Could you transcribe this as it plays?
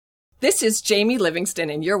This is Jamie Livingston,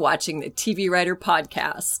 and you're watching the TV Writer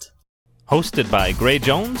Podcast. Hosted by Gray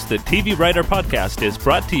Jones, the TV Writer Podcast is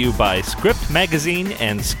brought to you by Script Magazine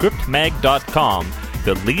and ScriptMag.com,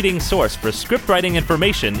 the leading source for script writing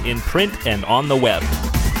information in print and on the web.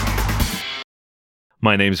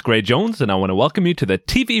 My name is Gray Jones, and I want to welcome you to the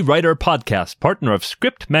TV Writer Podcast, partner of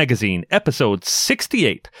Script Magazine, episode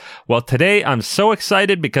 68. Well, today I'm so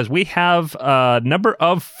excited because we have a number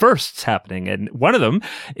of firsts happening, and one of them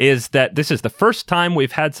is that this is the first time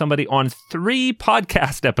we've had somebody on 3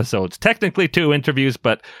 podcast episodes. Technically 2 interviews,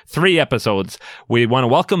 but 3 episodes. We want to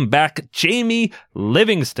welcome back Jamie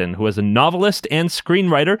Livingston, who is a novelist and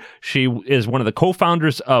screenwriter. She is one of the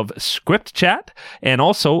co-founders of Script Chat and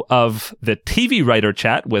also of the TV Writer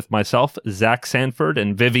Chat with myself, Zach Sanford,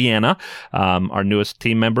 and Viviana. Our newest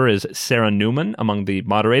team member is Sarah Newman among the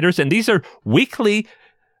moderators. And these are weekly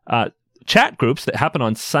chat groups that happen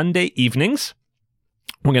on Sunday evenings.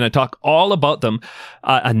 We're going to talk all about them.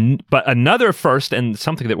 But another first, and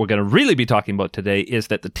something that we're going to really be talking about today, is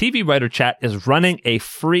that the TV Writer Chat is running a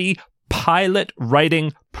free pilot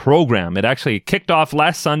writing program. It actually kicked off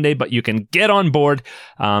last Sunday, but you can get on board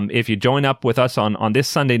if you join up with us on this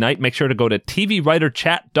Sunday night. Make sure to go to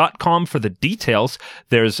tvwriterchat.com for the details.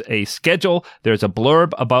 There's a schedule, there's a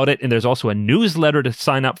blurb about it, and there's also a newsletter to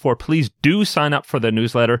sign up for. Please do sign up for the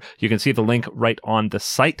newsletter. You can see the link right on the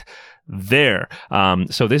site there.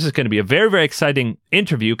 So this is going to be a very, very exciting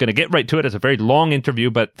interview. Going to get right to it. It's a very long interview,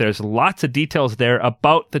 but there's lots of details there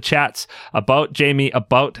about the chats, about Jamie,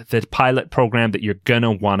 about the pilot program that you're going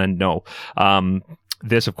to want to know.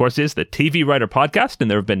 This, of course, is the TV Writer Podcast,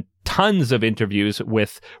 and there have been tons of interviews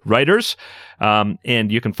with writers,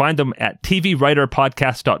 and you can find them at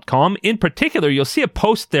tvwriterpodcast.com. In particular, you'll see a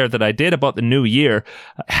post there that I did about the new year.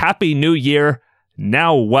 Happy New Year.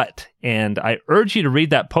 Now what? And I urge you to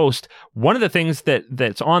read that post. One of the things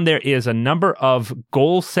that's on there is a number of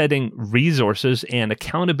goal-setting resources and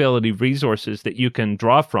accountability resources that you can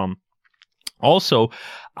draw from. Also,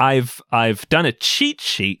 I've done a cheat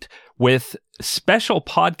sheet with special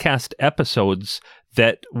podcast episodes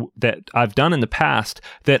that I've done in the past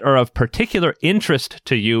that are of particular interest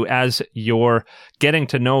to you as you're getting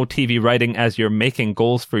to know TV writing, as you're making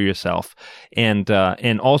goals for yourself. And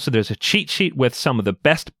also there's a cheat sheet with some of the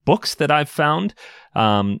best books that I've found.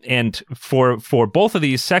 And for both of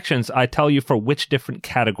these sections, I tell you for which different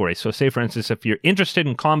categories. So say, for instance, if you're interested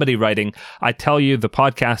in comedy writing, I tell you the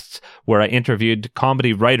podcasts where I interviewed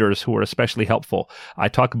comedy writers who were especially helpful. I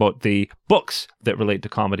talk about the books that relate to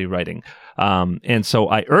comedy writing. And so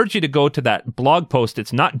I urge you to go to that blog post.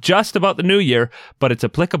 It's not just about the new year, but it's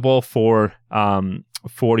applicable for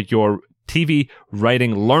your TV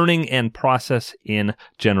writing, learning, and process in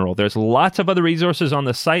general. There's lots of other resources on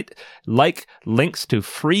the site, like links to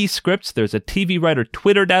free scripts. There's a TV Writer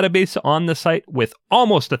Twitter database on the site with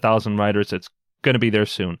almost 1,000 writers. It's going to be there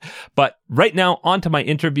soon. But right now, on to my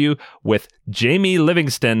interview with Jamie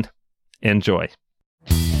Livingston. Enjoy.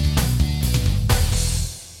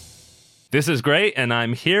 This is Gray, and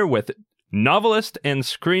I'm here with novelist and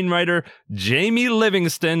screenwriter Jamie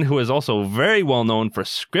Livingston, who is also very well known for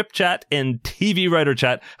Script Chat and TV Writer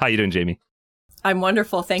Chat. How you doing, Jamie? I'm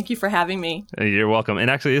wonderful. Thank you for having me. You're welcome. And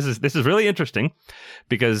actually, this is really interesting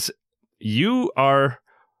because you are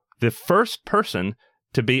the first person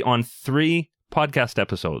to be on 3 podcast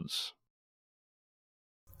episodes.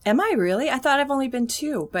 Am I really? I thought I've only been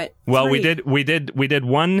 2, but well, 3. we did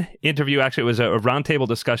one interview. Actually, it was a roundtable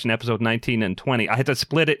discussion, episode 19 and 20. I had to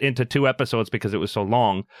split it into 2 episodes because it was so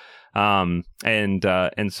long, and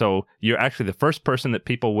so you're actually the first person that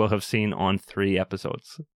people will have seen on 3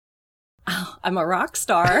 episodes. Oh, I'm a rock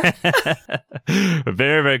star.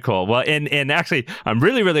 Very, very cool. Well, and actually, I'm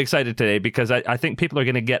really, really excited today because I think people are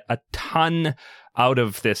going to get a ton out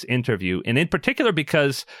of this interview. And in particular,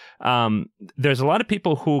 because there's a lot of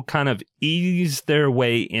people who kind of ease their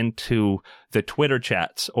way into the Twitter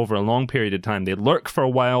chats over a long period of time. They lurk for a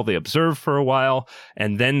while, they observe for a while,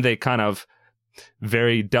 and then they kind of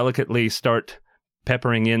very delicately start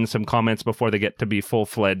peppering in some comments before they get to be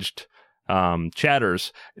full-fledged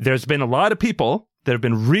chatters. There's been a lot of people that have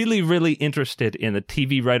been really, really interested in the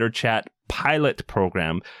TV Writer Chat pilot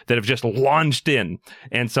program that have just launched in.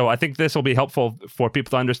 And so I think this will be helpful for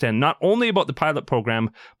people to understand not only about the pilot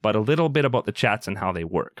program, but a little bit about the chats and how they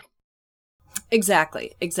work.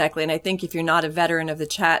 Exactly. And I think if you're not a veteran of the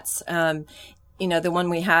chats, the one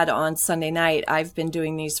we had on Sunday night, I've been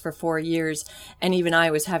doing these for 4 years, and even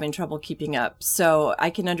I was having trouble keeping up. So I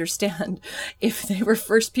can understand if they were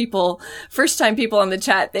first time people on the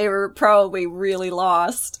chat, they were probably really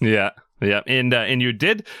lost. Yeah. Yeah, and you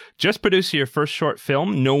did just produce your first short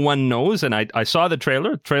film, No One Knows, and I saw the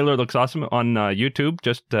trailer. The trailer looks awesome on YouTube,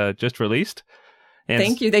 just released. And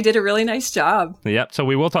Thank you. They did a really nice job. Yep. So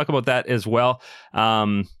we will talk about that as well.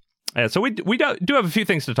 So we do have a few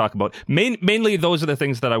things to talk about. Mainly, those are the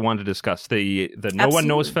things that I wanted to discuss: the No One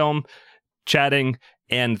Knows film, chatting,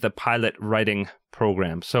 and the pilot writing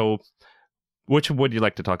program. So, which would you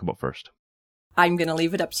like to talk about first? I'm going to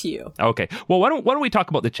leave it up to you. Okay. Well, why don't we talk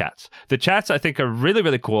about the chats? The chats, I think, are really,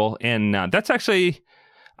 really cool. And that's actually,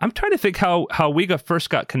 I'm trying to think how we first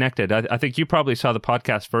got connected. I think you probably saw the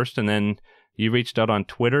podcast first, and then you reached out on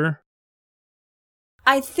Twitter.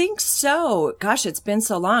 I think so. Gosh, it's been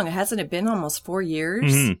so long. Hasn't it been almost 4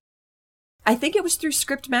 years? Mm-hmm. I think it was through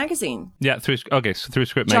Script Magazine. Yeah, through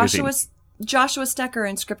Script Magazine. Joshua Stecker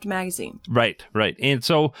and Script Magazine. Right. And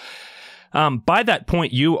so... by that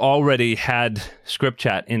point, you already had Script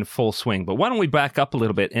Chat in full swing. But why don't we back up a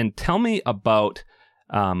little bit and tell me about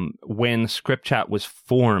when Script Chat was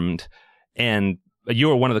formed, and you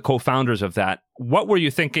were one of the co-founders of that. What were you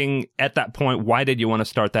thinking at that point? Why did you want to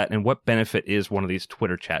start that? And what benefit is one of these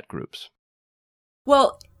Twitter chat groups?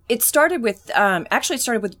 Well, it started with, I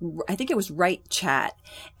think it was Write Chat.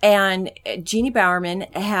 And Jeannie Bowerman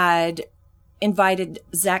had invited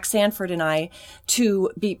Zach Sanford and I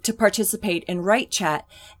to participate in Write Chat.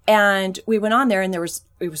 And we went on there, and it was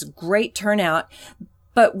a great turnout.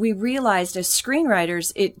 But we realized as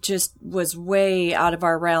screenwriters, it just was way out of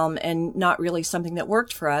our realm and not really something that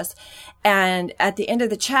worked for us. And at the end of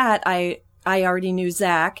the chat, I already knew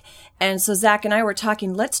Zach. And so Zach and I were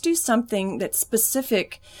talking, let's do something that's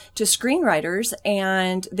specific to screenwriters.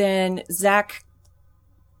 And then Zach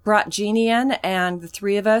brought Jeannie in, and the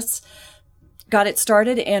three of us got it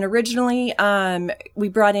started. And originally, we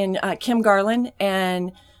brought in Kim Garland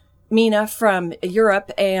and Mina from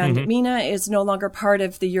Europe, and Mina is no longer part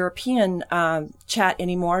of the European chat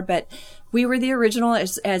anymore, but we were the original,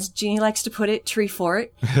 as Jeannie likes to put it, tree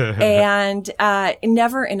fort. And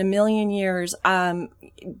never in a million years,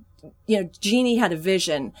 Jeannie had a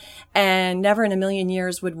vision, and never in a million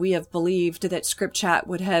years would we have believed that Script Chat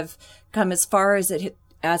would have come as far as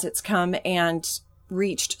it's come and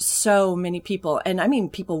reached so many people, and I mean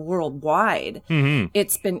people worldwide.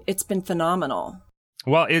 It's been phenomenal.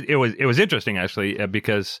 Well, it was interesting actually,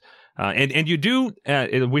 because and you do.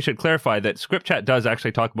 We should clarify that Script Chat does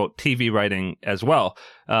actually talk about TV writing as well.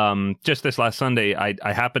 Just this last Sunday,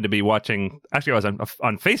 I happened to be watching. Actually, I was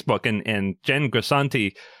on Facebook, and Jen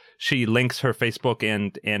Grisanti, she links her Facebook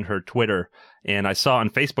and her Twitter. And I saw on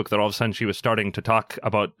Facebook that all of a sudden she was starting to talk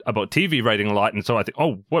about TV writing a lot. And so I think,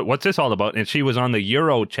 oh, what's this all about? And she was on the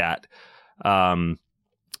Euro chat, the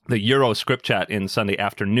Euro Script Chat in Sunday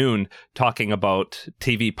afternoon, talking about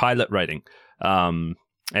TV pilot writing. And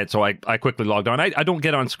so I quickly logged on. I don't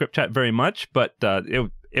get on Script Chat very much, but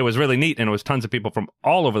it was really neat. And it was tons of people from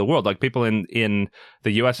all over the world. Like people in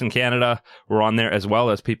the US and Canada were on there, as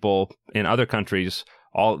well as people in other countries,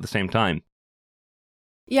 all at the same time.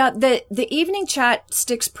 Yeah, the evening chat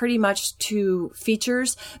sticks pretty much to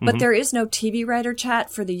features, but there is no TV writer chat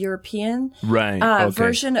for the European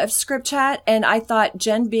version of Script Chat. And I thought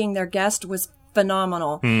Jen being their guest was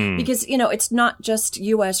phenomenal because, it's not just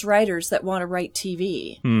US writers that want to write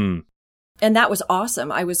TV. And that was awesome.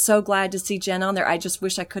 I was so glad to see Jen on there. I just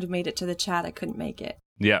wish I could have made it to the chat. I couldn't make it.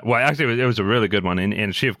 Yeah, well, actually, it was a really good one.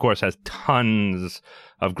 And she, of course, has tons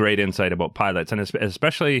of great insight about pilots, and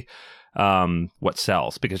especially what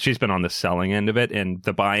sells, because she's been on the selling end of it and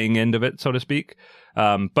the buying end of it, so to speak.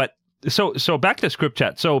 But so back to Script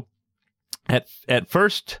Chat. So at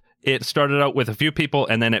first, it started out with a few people,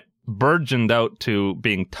 and then it burgeoned out to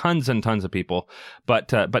being tons and tons of people. But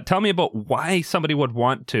tell me about why somebody would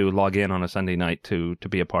want to log in on a Sunday night to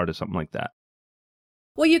be a part of something like that.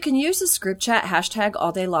 Well, you can use the Script Chat hashtag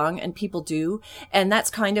all day long, and people do. And that's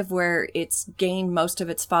kind of where it's gained most of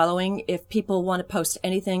its following. If people want to post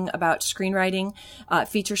anything about screenwriting,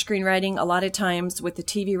 feature screenwriting, a lot of times with the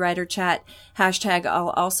TV writer chat hashtag, I'll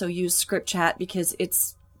also use Script Chat because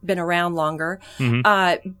it's been around longer.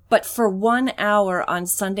 But for 1 hour on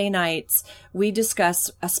Sunday nights, we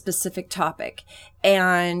discuss a specific topic,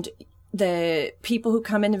 and the people who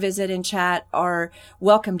come in to visit and chat are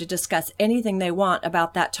welcome to discuss anything they want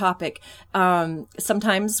about that topic.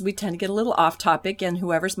 Sometimes we tend to get a little off topic, and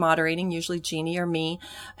whoever's moderating, usually Jeannie or me,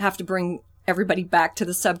 have to bring everybody back to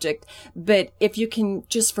the subject. But if you can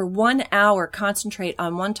just for 1 hour concentrate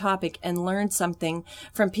on one topic and learn something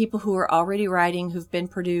from people who are already writing, who've been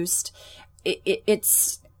produced,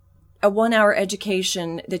 it's a 1 hour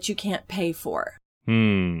education that you can't pay for.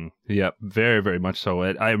 Yep, very, very much so.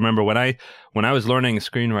 I remember when I was learning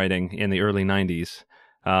screenwriting in the early 90s,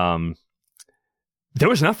 there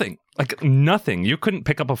was nothing. Like nothing. You couldn't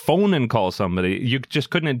pick up a phone and call somebody. You just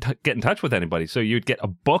couldn't get in touch with anybody. So you'd get a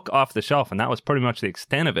book off the shelf, and that was pretty much the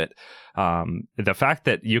extent of it. The fact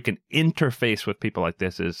that you can interface with people like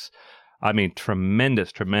this is, I mean,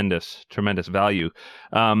 tremendous value.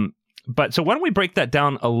 But so why don't we break that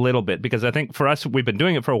down a little bit? Because I think for us, we've been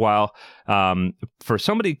doing it for a while. For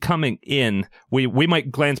somebody coming in, we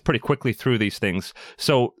might glance pretty quickly through these things.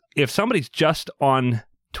 So if somebody's just on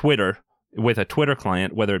Twitter with a Twitter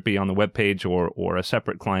client, whether it be on the webpage or a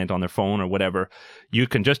separate client on their phone or whatever, you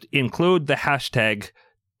can just include the hashtag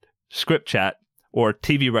script chat or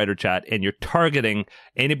TV writer chat, and you're targeting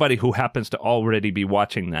anybody who happens to already be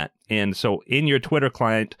watching that. And so in your Twitter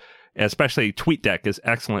client, especially TweetDeck is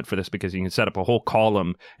excellent for this because you can set up a whole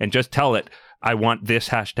column and just tell it, I want this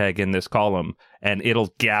hashtag in this column, and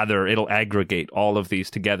it'll aggregate all of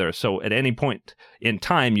these together. So at any point in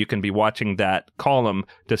time, you can be watching that column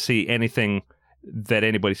to see anything that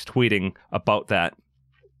anybody's tweeting about that.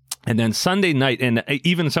 And then Sunday night, and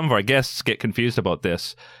even some of our guests get confused about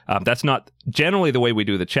this. That's not generally the way we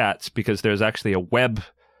do the chats, because there's actually a web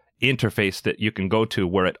interface that you can go to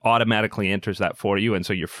where it automatically enters that for you. And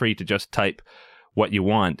so you're free to just type what you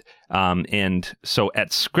want. And so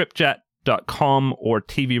at scriptchat.com or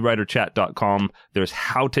tvwriterchat.com, there's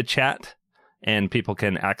how to chat, and people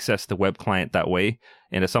can access the web client that way.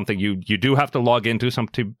 And it's something you do have to log into.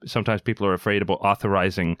 Sometimes people are afraid about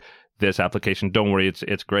authorizing this application. Don't worry,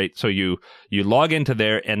 it's great. So you log into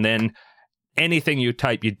there, and then anything you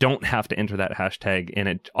type, you don't have to enter that hashtag, and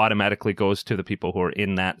it automatically goes to the people who are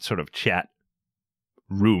in that sort of chat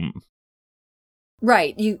room.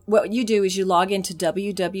 Right. What you do is you log into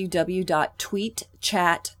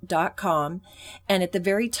www.tweetchat.com, and at the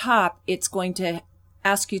very top, it's going to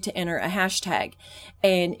ask you to enter a hashtag.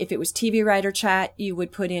 And if it was TV Writer Chat, you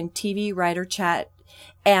would put in TV Writer Chat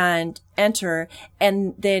and enter,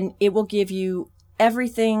 and then it will give you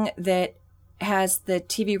everything that has the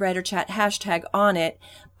TV Writer Chat hashtag on it.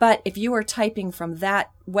 But if you are typing from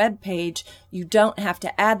that web page, you don't have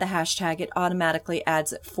to add the hashtag. It automatically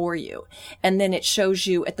adds it for you. And then it shows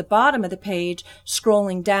you at the bottom of the page,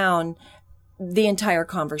 scrolling down, the entire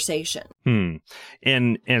conversation. And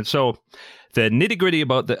so the nitty-gritty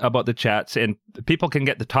about the chats, and people can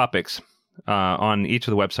get the topics on each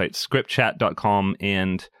of the websites. Scriptchat.com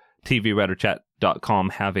and tvwriterchat.com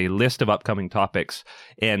have a list of upcoming topics,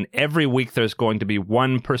 and every week there's going to be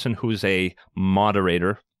one person who's a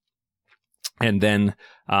moderator. And then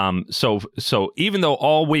so even though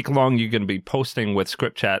all week long you're going to be posting with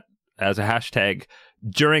Script Chat as a hashtag,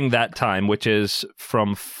 during that time, which is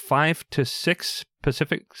from 5 to 6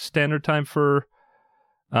 Pacific Standard Time for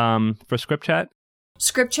Script Chat.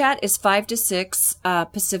 Script Chat is 5 to 6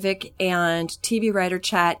 Pacific, and TV Writer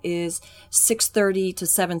Chat is 6:30 to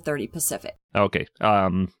 7:30 Pacific. Okay.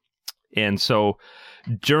 And so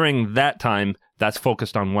during that time, that's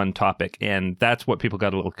focused on one topic, and that's what people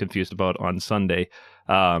got a little confused about on Sunday.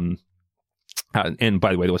 And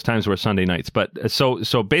by the way, those times were Sunday nights. But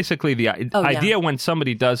so basically, the idea when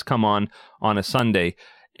somebody does come on a Sunday,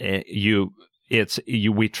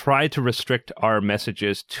 we try to restrict our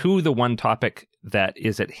messages to the one topic that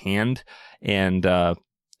is at hand, and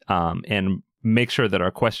make sure that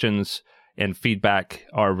our questions and feedback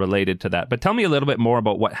are related to that. But tell me a little bit more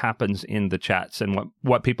about what happens in the chats and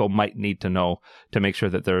what people might need to know to make sure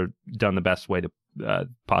that they're done the best way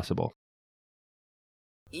possible.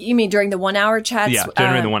 You mean during the 1 hour chats? Yeah,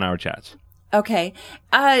 during the 1 hour chats. Okay.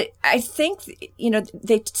 I think,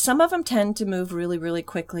 some of them tend to move really, really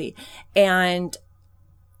quickly. And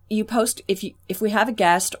you post, if we have a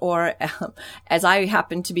guest, or as I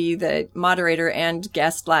happen to be the moderator and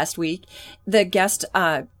guest last week, the guest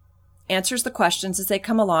answers the questions as they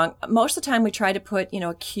come along. Most of the time we try to put,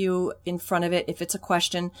 a cue in front of it if it's a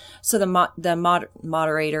question, so the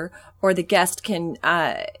moderator or the guest can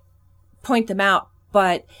point them out.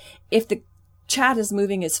 But if the chat is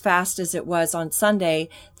moving as fast as it was on Sunday,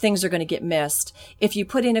 things are going to get missed. If you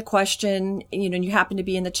put in a question, and you happen to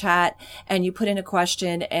be in the chat and you put in a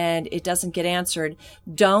question and it doesn't get answered,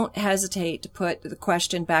 don't hesitate to put the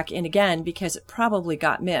question back in again, because it probably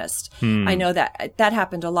got missed. I know that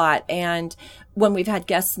happened a lot. And when we've had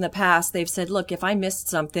guests in the past, they've said, look, if I missed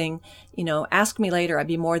something, ask me later. I'd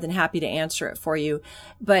be more than happy to answer it for you.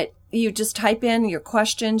 But you just type in your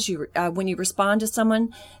questions. When you respond to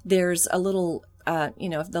someone, there's a little,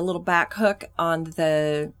 the little back hook on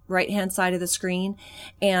the right-hand side of the screen,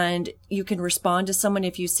 and you can respond to someone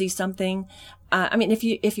if you see something.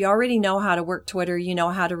 If you already know how to work Twitter, you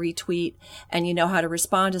know how to retweet, and you know how to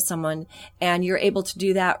respond to someone, and you're able to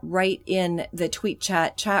do that right in the Tweet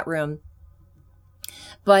chat room.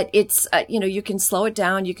 but it's, you can slow it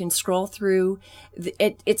down. You can scroll through.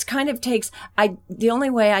 It's kind of takes, the only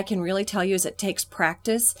way I can really tell you is it takes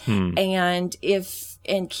practice.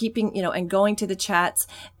 And keeping, and going to the chats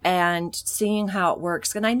and seeing how it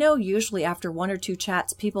works. And I know usually after 1 or 2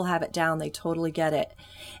 chats, people have it down. They totally get it.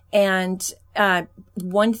 And,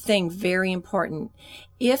 one thing very important,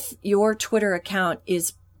 if your Twitter account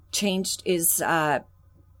is changed, protected.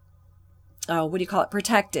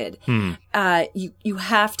 You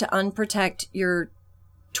have to unprotect your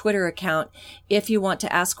Twitter account if you want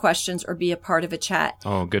to ask questions or be a part of a chat.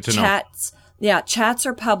 Oh, good to know. Chats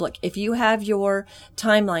are public. If you have your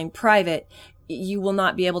timeline private, you will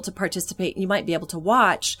not be able to participate. You might be able to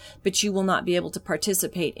watch, but you will not be able to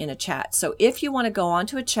participate in a chat. So if you want to go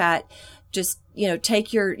onto a chat, just,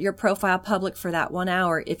 take your profile public for that 1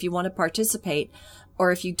 hour if you want to participate.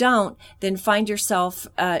 Or if you don't, then find yourself,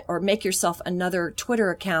 or make yourself another Twitter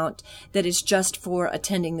account that is just for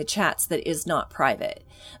attending the chats that is not private.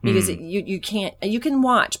 Because you can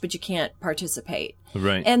watch, but you can't participate.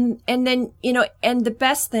 Right. And then, and the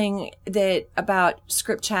best thing about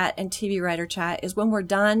Script Chat and TV Writer Chat is when we're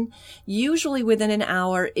done, usually within an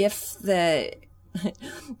hour, if the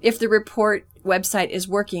report website is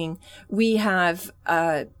working, we have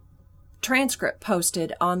a transcript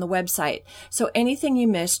posted on the website. So anything you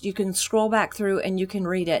missed, you can scroll back through and you can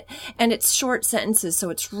read it. And it's short sentences,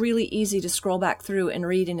 so it's really easy to scroll back through and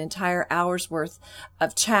read an entire hour's worth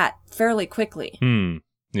of chat fairly quickly.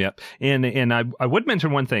 Yep. And I would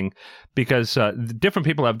mention one thing, because different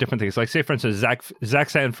people have different things. Like, say, for instance, Zach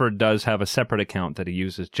Sanford does have a separate account that he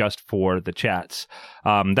uses just for the chats.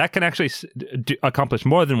 That can actually accomplish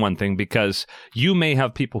more than one thing, because you may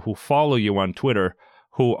have people who follow you on Twitter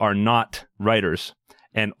who are not writers,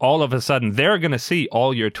 and all of a sudden they're going to see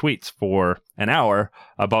all your tweets for an hour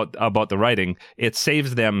about the writing. It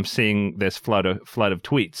saves them seeing this flood of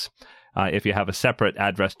tweets. If you have a separate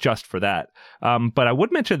address just for that. But I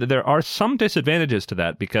would mention that there are some disadvantages to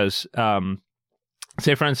that, because,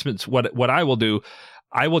 say, for instance, what I will do,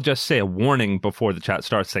 I will just say a warning before the chat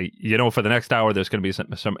starts. Say, for the next hour, there's going to be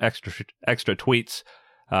some extra tweets.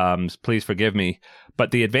 Please forgive me.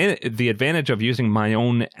 But the advantage of using my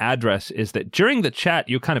own address is that during the chat,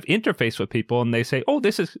 you kind of interface with people, and they say, "Oh,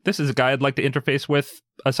 this is a guy I'd like to interface with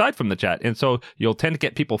aside from the chat," and so you'll tend to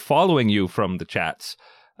get people following you from the chats.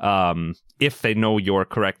 If they know your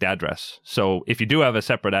correct address. So if you do have a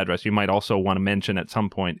separate address, you might also want to mention at some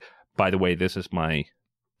point, by the way, this is my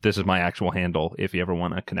actual handle, if you ever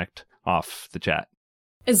want to connect off the chat.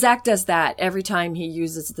 Zach does that every time he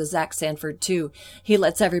uses the Zach Sanford too. He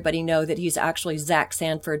lets everybody know that he's actually Zach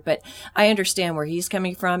Sanford, but I understand where he's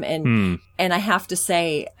coming from. And I have to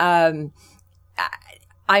say, I'm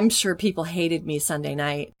sure people hated me Sunday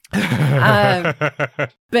night.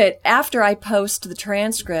 But after I post the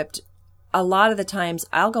transcript, a lot of the times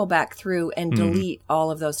I'll go back through and delete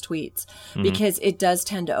all of those tweets, because it does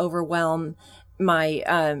tend to overwhelm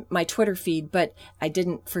my Twitter feed. But I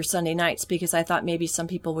didn't for Sunday nights, because I thought maybe some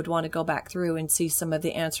people would want to go back through and see some of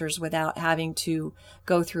the answers without having to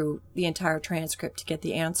go through the entire transcript to get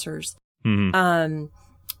the answers.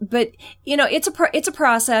 But it's a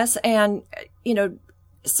process, and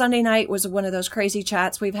Sunday night was one of those crazy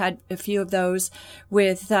chats. We've had a few of those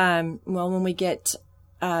with, when we get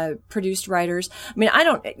produced writers.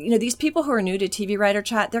 I mean, these people who are new to TV Writer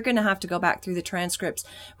Chat, they're going to have to go back through the transcripts.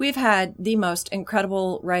 We've had the most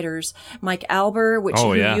incredible writers, Mike Alber,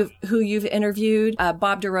 who you've interviewed,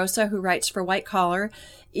 Bob DeRosa, who writes for White Collar.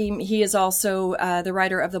 He is also the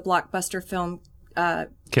writer of the blockbuster film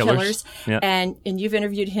Killers. Yep. And you've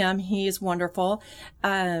interviewed him. He is wonderful.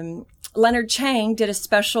 Leonard Chang did a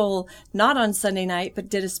special, not on Sunday night, but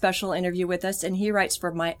did a special interview with us, and he writes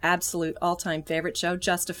for my absolute all-time favorite show,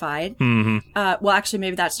 Justified. Well, actually,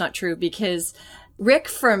 maybe that's not true, because Rick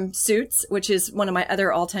from Suits, which is one of my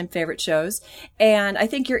other all-time favorite shows, and I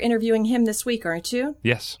think you're interviewing him this week, aren't you?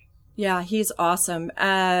 Yes. Yeah, he's awesome.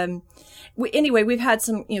 Anyway, we've had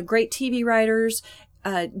some great TV writers.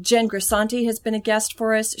 Jen Grisanti has been a guest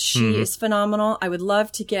for us. She is phenomenal. I would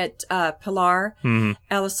love to get Pilar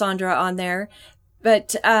Alessandra on there.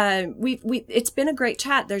 But it's been a great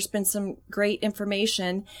chat. There's been some great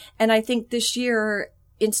information. And I think this year,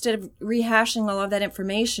 instead of rehashing all of that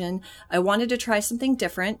information, I wanted to try something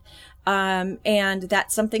different. And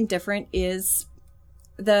that something different is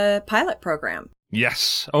the pilot program.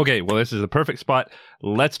 Yes. Okay. Well, this is the perfect spot.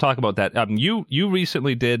 Let's talk about that. You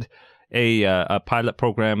recently did a pilot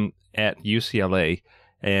program at UCLA,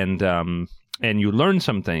 and you learned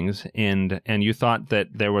some things, and you thought that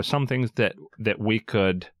there were some things that we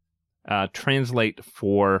could translate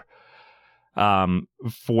for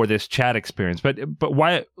for this chat experience. But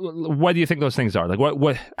why do you think those things are?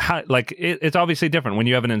 Like it's obviously different when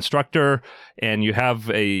you have an instructor and you have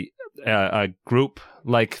a group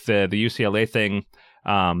like the UCLA thing.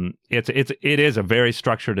 It is a very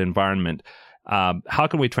structured environment. How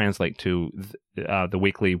can we translate to the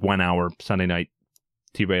weekly 1 hour Sunday night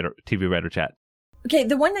TV Writer Chat? Okay,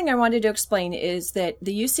 the one thing I wanted to explain is that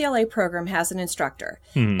the UCLA program has an instructor,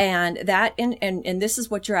 and that and this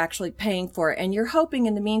is what you're actually paying for, and you're hoping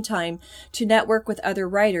in the meantime to network with other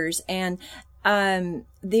writers. And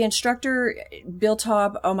the instructor, Bill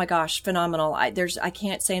Taub, oh my gosh, phenomenal! I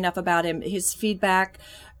can't say enough about him. His feedback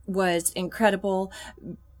was incredible,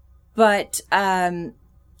 but I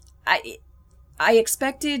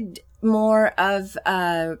expected more of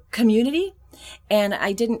a community. And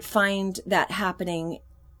I didn't find that happening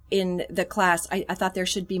in the class. I thought there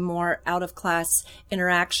should be more out of class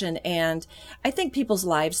interaction. And I think people's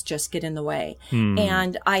lives just get in the way.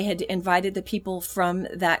 And I had invited the people from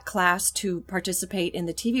that class to participate in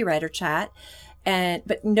the TV Writer Chat.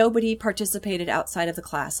 But nobody participated outside of the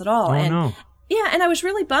class at all. No. Yeah. And I was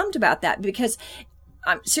really bummed about that because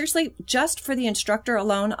seriously, just for the instructor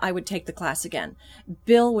alone, I would take the class again.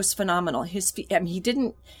 Bill was phenomenal.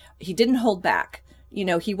 He didn't hold back.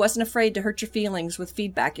 He wasn't afraid to hurt your feelings with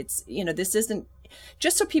feedback. This isn't,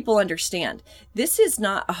 just so people understand, this is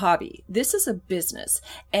not a hobby. This is a business,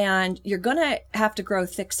 and you're going to have to grow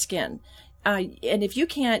thick skin. And if you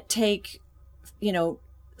can't take,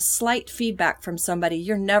 slight feedback from somebody,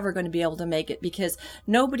 you're never going to be able to make it, because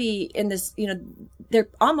nobody in this, they're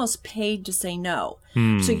almost paid to say no.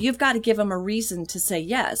 So you've got to give them a reason to say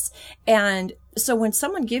yes. And so when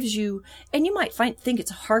someone gives you, and you might think it's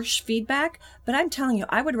harsh feedback, but I'm telling you,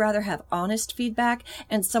 I would rather have honest feedback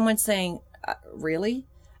and someone saying, really?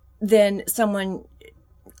 Than someone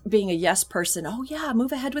being a yes person. Oh yeah,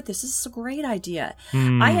 move ahead with this. This is a great idea.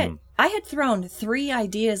 I had thrown 3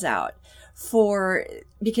 ideas out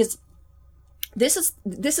because this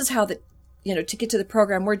is how to get to the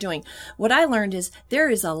program we're doing. What I learned is there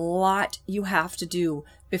is a lot you have to do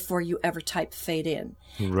before you ever type fade in.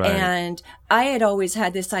 Right. And I had always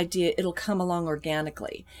had this idea it'll come along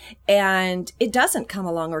organically, and it doesn't come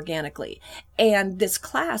along organically. And this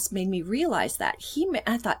class made me realize that.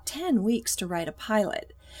 I thought 10 weeks to write a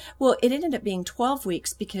pilot. Well, it ended up being 12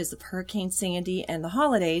 weeks because of Hurricane Sandy and the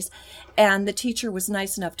holidays, and the teacher was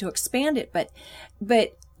nice enough to expand it.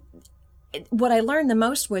 But what I learned the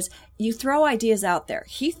most was you throw ideas out there.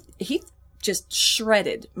 He just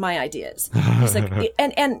shredded my ideas. He's like,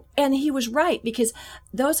 and he was right, because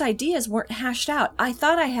those ideas weren't hashed out. I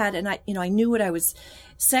thought I had, and I knew what I was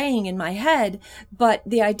saying in my head, but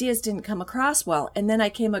the ideas didn't come across well. And then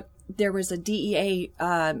there was a DEA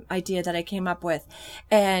idea that I came up with,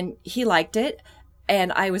 and he liked it.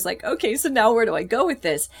 And I was like, okay, so now where do I go with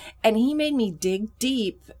this? And he made me dig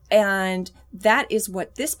deep. And that is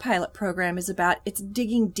what this pilot program is about. It's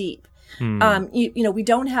digging deep. We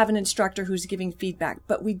don't have an instructor who's giving feedback,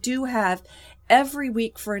 but we do have every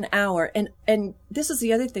week for an hour. And this is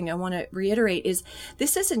the other thing I want to reiterate is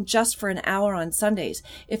this isn't just for an hour on Sundays.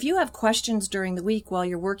 If you have questions during the week while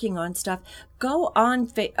you're working on stuff, go on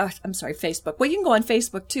Facebook. Well, you can go on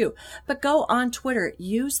Facebook too, but go on Twitter,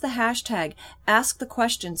 use the hashtag, ask the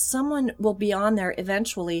question. Someone will be on there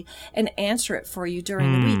eventually and answer it for you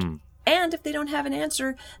during the week. And if they don't have an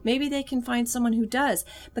answer, maybe they can find someone who does.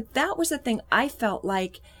 But that was the thing I felt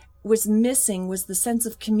like was missing, was the sense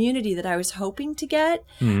of community that I was hoping to get.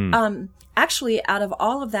 Actually, out of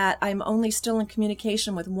all of that, I'm only still in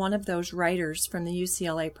communication with one of those writers from the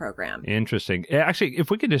UCLA program. Interesting. Actually, if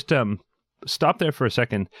we could just stop there for a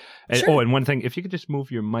second. Sure. Oh, and one thing, if you could just move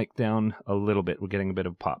your mic down a little bit, we're getting a bit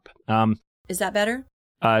of pop. Is that better?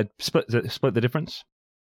 Split the difference.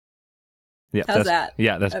 Yeah, how's that?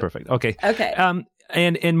 Yeah, that's perfect. Okay. Okay.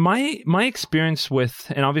 And my experience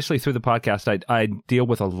with, and obviously through the podcast, I deal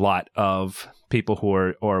with a lot of people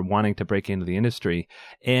who are wanting to break into the industry,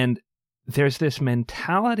 and there's this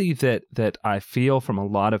mentality that I feel from a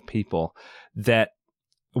lot of people that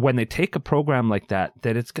when they take a program like that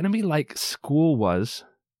it's going to be like school was.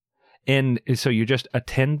 And so you just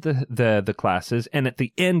attend the classes, and at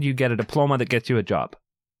the end you get a diploma that gets you a job.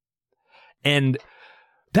 And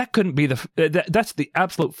that couldn't be that's the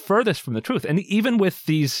absolute furthest from the truth. And even with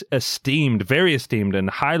these very esteemed and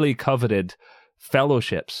highly coveted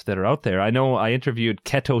fellowships that are out there, I know I interviewed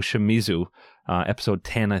Keto Shimizu, episode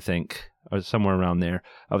 10, I think, or somewhere around there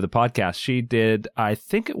of the podcast. She did, I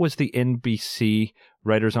think it was the NBC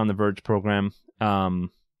Writers on the Verge program.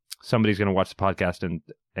 Somebody's going to watch the podcast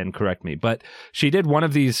and correct me, but she did one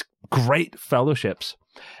of these great fellowships,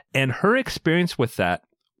 and her experience with that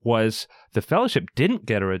was the fellowship didn't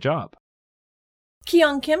get her a job.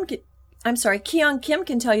 Keon Kim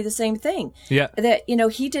can tell you the same thing. Yeah. That,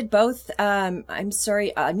 he did both,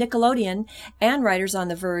 Nickelodeon and Writers on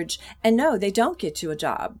the Verge. And no, they don't get you a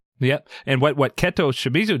job. Yeah. And what Keto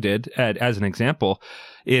Shimizu did, as an example,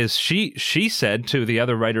 is she said to the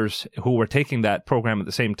other writers who were taking that program at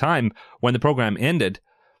the same time, when the program ended,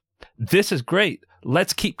 this is great.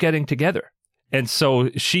 Let's keep getting together. And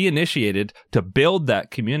so she initiated to build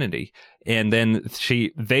that community. And then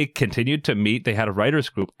they continued to meet. They had a writers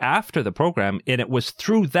group after the program. And it was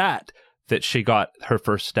through that she got her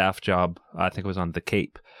first staff job. I think it was on the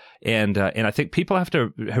Cape. And I think people have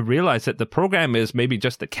to realize that the program is maybe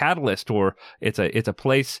just the catalyst, or it's a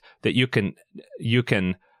place that you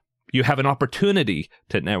have an opportunity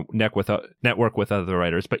to network with other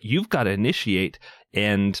writers, but you've got to initiate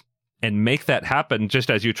and make that happen,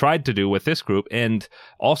 just as you tried to do with this group. And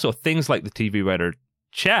also things like the TV Writer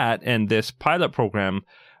Chat and this pilot program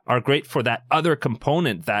are great for that other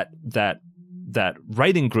component, that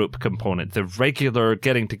writing group component, the regular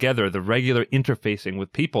getting together, the regular interfacing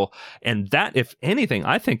with people. And that, if anything,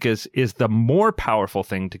 I think is the more powerful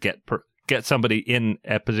thing to get somebody in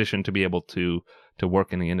a position to be able to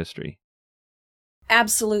work in the industry.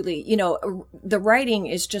 Absolutely. The writing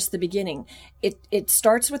is just the beginning. It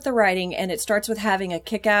starts with the writing, and it starts with having a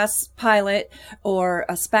kick-ass pilot or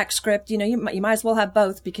a spec script. You might as well have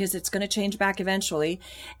both, because it's going to change back eventually.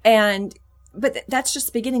 But that's just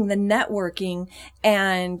the beginning. The networking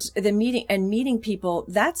and the meeting people,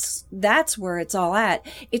 that's where it's all at.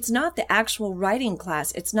 It's not the actual writing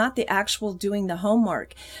class. It's not the actual doing the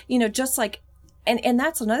homework. Just like, and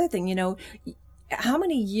that's another thing, how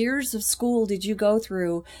many years of school did you go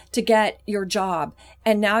through to get your job?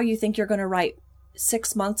 And now you think you're going to write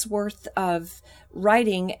 6 months worth of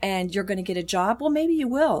writing and you're going to get a job? Well, maybe you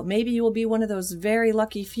will. Maybe you will be one of those very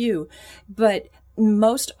lucky few. But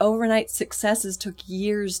most overnight successes took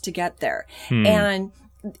years to get there. And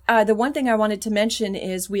the one thing I wanted to mention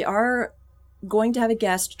is we are going to have a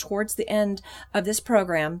guest towards the end of this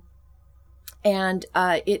program. And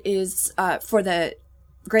it is for the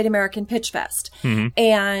Great American Pitch Fest.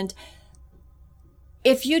 And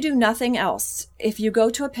if you do nothing else, if you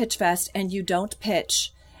go to a pitch fest and you don't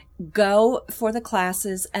pitch, go for the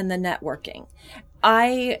classes and the networking.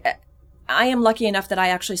 I am lucky enough that I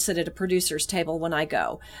actually sit at a producer's table when I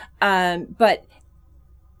go. But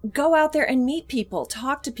go out there and meet people,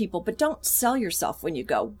 talk to people, but don't sell yourself when you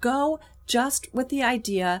go. Go just with the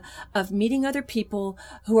idea of meeting other people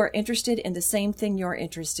who are interested in the same thing you're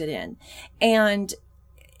interested in.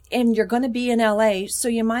 And you're going to be in LA, so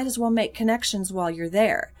you might as well make connections while you're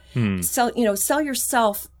there. Sell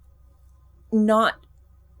yourself, not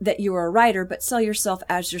that you are a writer, but sell yourself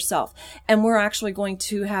as yourself. And we're actually going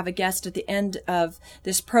to have a guest at the end of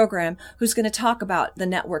this program who's going to talk about the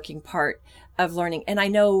networking part of learning. And I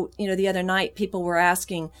know, the other night people were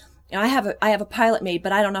asking, I have a pilot made,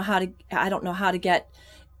 but I don't know how to get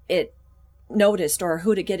it noticed, or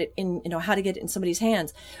who to get it in, how to get it in somebody's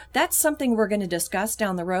hands. That's something we're going to discuss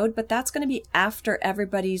down the road, but that's going to be after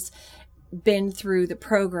everybody's been through the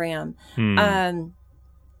program. And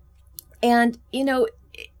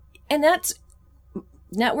that's,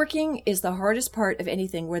 networking is the hardest part of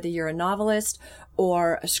anything, whether you're a novelist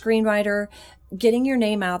or a screenwriter. Getting your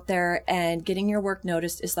name out there and getting your work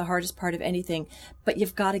noticed is the hardest part of anything, but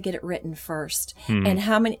you've got to get it written first. And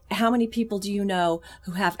how many people do you know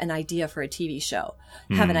who have an idea for a TV show,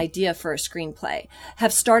 have an idea for a screenplay,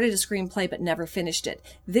 have started a screenplay but never finished it?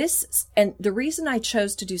 And the reason I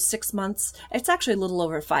chose to do 6 months, it's actually a little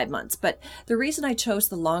over 5 months, but the reason I chose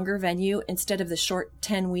the longer venue instead of the short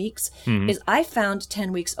 10 weeks is I found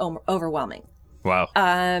 10 weeks overwhelming. Wow.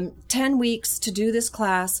 10 weeks to do this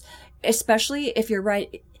class, especially if you're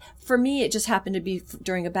right. For me, it just happened to be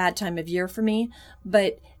during a bad time of year for me,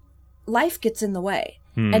 but life gets in the way.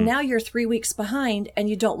 And now you're 3 weeks behind and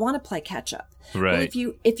you don't want to play catch up. Right.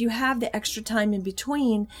 Well, if you have the extra time in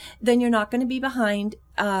between, then you're not going to be behind.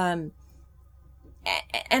 And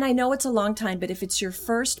I know it's a long time, but if it's your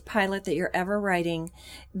first pilot that you're ever writing,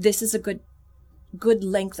 this is a good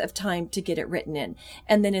length of time to get it written in.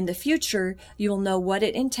 And then in the future, you'll know what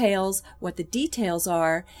it entails, what the details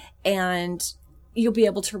are, and you'll be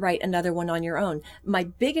able to write another one on your own. My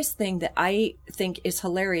biggest thing that I think is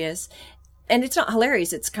hilarious, and it's not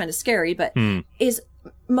hilarious, it's kind of scary, but is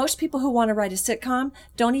most people who want to write a sitcom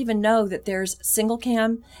don't even know that there's single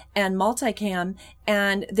cam and multicam,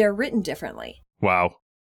 and they're written differently. Wow.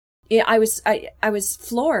 Yeah, I was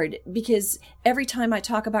floored, because every time I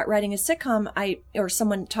talk about writing a sitcom, or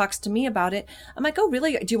someone talks to me about it, I'm like, oh,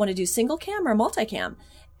 really? Do you want to do single cam or multicam?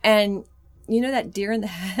 And that deer in the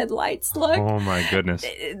headlights look. Oh my goodness.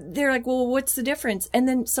 They're like, well, what's the difference? And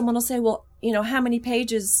then someone will say, well, how many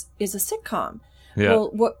pages is a sitcom? Yeah.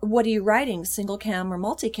 Well, what are you writing? Single cam or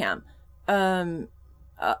multicam?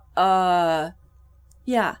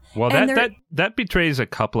 Yeah. Well, that betrays a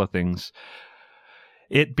couple of things.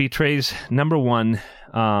 It betrays, number one,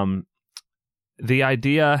 the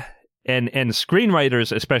idea, and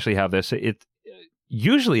screenwriters especially have this.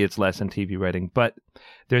 Usually it's less in TV writing, but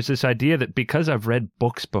there's this idea that because I've read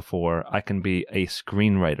books before, I can be a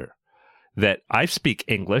screenwriter. That I speak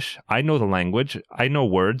English, I know the language, I know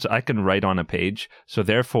words, I can write on a page, so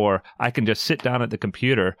therefore I can just sit down at the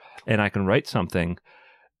computer and I can write something.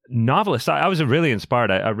 Novelists, I was really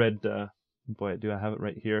inspired. I read, boy, do I have it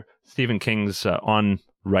right here? Stephen King's On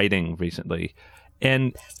Writing recently.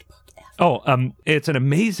 And Best book ever. It's an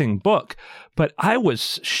amazing book, but I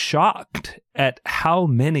was shocked at how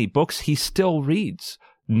many books he still reads,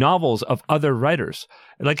 novels of other writers.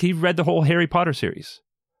 Like he read the whole Harry Potter series.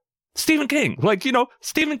 Stephen King,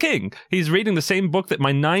 Stephen King. He's reading the same book that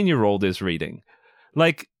my 9-year-old is reading.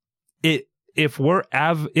 Like if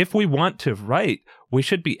we want to write, we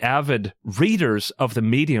should be avid readers of the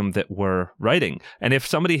medium that we're writing. And if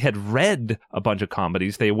somebody had read a bunch of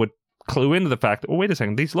comedies, they would clue into the fact that, oh, wait a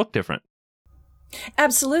second, these look different.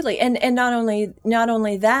 Absolutely. And not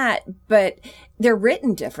only that, but they're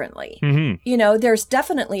written differently. Mm-hmm. There's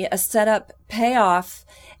definitely a setup payoff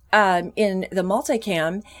in the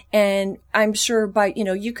multicam, and I'm sure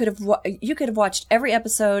you could have watched every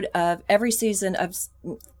episode of every season of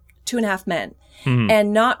 2.5 Men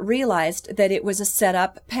and not realized that it was a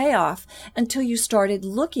setup payoff until you started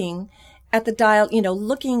looking at the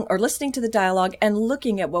looking or listening to the dialogue and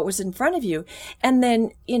looking at what was in front of you. And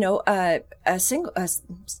then, a single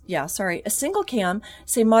cam,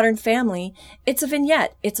 say Modern Family, it's a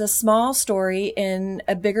vignette. It's a small story in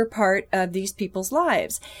a bigger part of these people's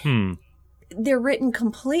lives. They're written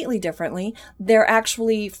completely differently. They're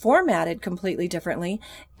actually formatted completely differently.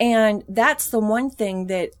 And that's the one thing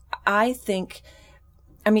that I think,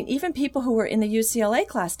 even people who were in the UCLA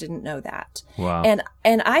class didn't know that. Wow. And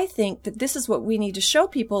I think that this is what we need to show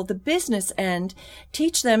people, the business end,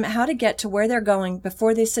 teach them how to get to where they're going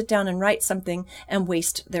before they sit down and write something and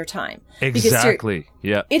waste their time. Exactly.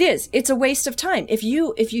 Yeah. It is. It's a waste of time. If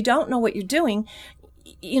you don't know what you're doing,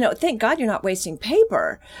 thank God you're not wasting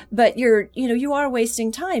paper, but you are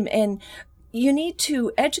wasting time. And you need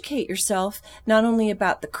to educate yourself not only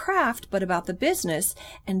about the craft, but about the business,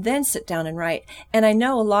 and then sit down and write. And I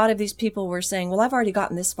know a lot of these people were saying, well, I've already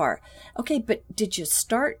gotten this far. Okay, but did you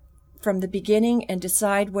start from the beginning and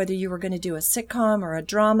decide whether you were going to do a sitcom or a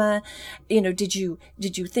drama? Did you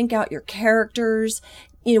think out your characters?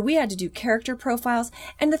 We had to do character profiles.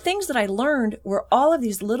 And the things that I learned were all of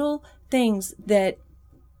these little things that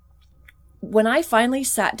when I finally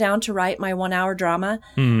sat down to write my 1-hour drama,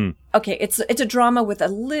 okay, it's a drama with a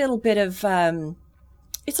little bit of,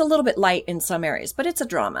 it's a little bit light in some areas, but it's a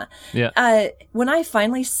drama. Yeah. When I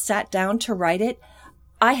finally sat down to write it,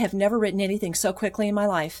 I have never written anything so quickly in my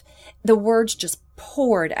life. The words just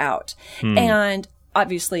poured out. And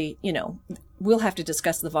obviously, we'll have to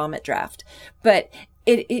discuss the vomit draft, but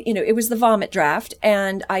it was the vomit draft,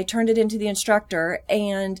 and I turned it into the instructor,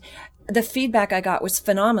 and the feedback I got was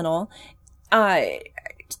phenomenal.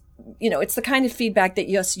 It's the kind of feedback that,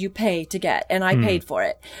 yes, you pay to get, and I paid for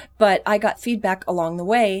it, but I got feedback along the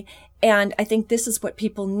way. And I think this is what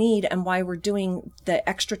people need, and why we're doing the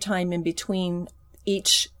extra time in between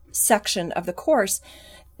each section of the course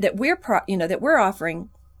that we're offering.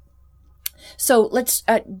 So let's,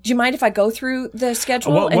 do you mind if I go through the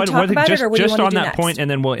schedule and talk about it, or what do you want to do next? Just on that point,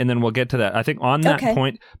 and then we'll get to that. I think on that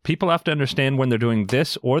point, people have to understand when they're doing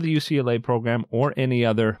this or the UCLA program or any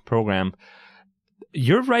other program,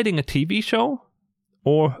 you're writing a TV show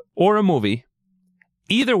or a movie.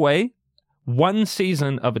 Either way, one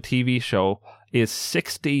season of a TV show is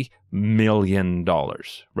 $60 million,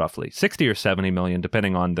 roughly 60 or 70 million,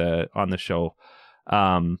 depending on the show.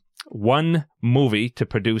 One movie to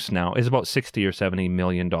produce now is about $60 or $70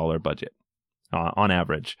 million budget on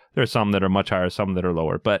average. There are some that are much higher, some that are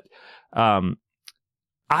lower. But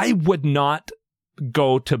I would not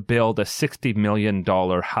go to build a $60 million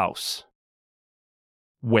house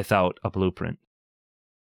without a blueprint.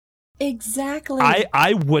 Exactly.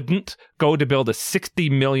 I wouldn't go to build a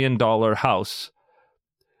 $60 million house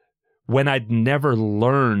when I'd never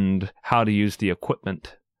learned how to use the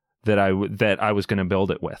equipment that I was going to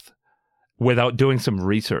build it with, without doing some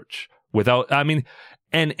research, and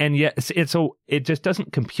yet it just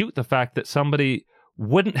doesn't compute the fact that somebody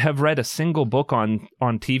wouldn't have read a single book on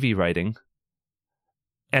TV writing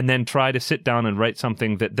and then try to sit down and write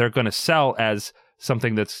something that they're going to sell as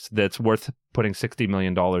something that's worth putting $60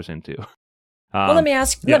 million into. Well, let me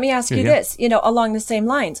ask you this, along the same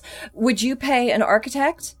lines. Would you pay an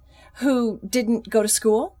architect who didn't go to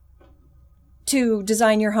school to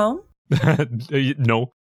design your home?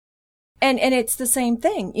 No. And it's the same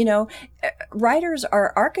thing, writers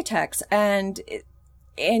are architects, and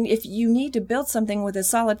if you need to build something with a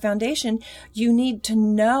solid foundation, you need to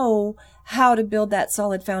know how to build that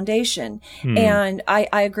solid foundation. And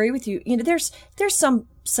I agree with you. There's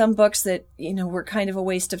some books that, were kind of a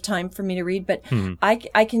waste of time for me to read, but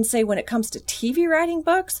I can say when it comes to TV writing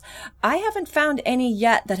books, I haven't found any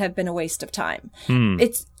yet that have been a waste of time.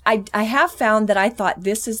 I have found that I thought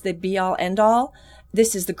this is the be all end all.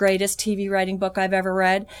 This is the greatest TV writing book I've ever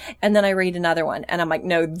read. And then I read another one and I'm like,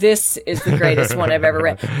 no, this is the greatest one I've ever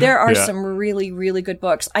read. There are some really, really good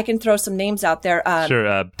books. I can throw some names out there.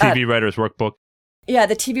 Sure. TV Writer's Workbook. Yeah.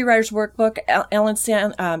 The TV Writer's Workbook, Ellen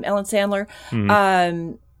Sandler,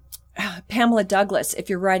 Pamela Douglas, if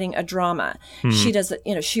you're writing a drama, she does,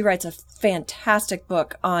 she writes a fantastic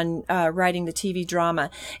book on writing the TV drama.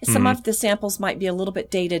 Some of the samples might be a little bit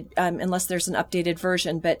dated, unless there's an updated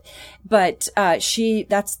version, but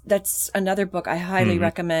that's another book I highly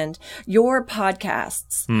recommend. Your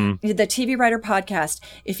podcasts, the TV Writer podcast,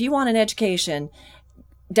 if you want an education,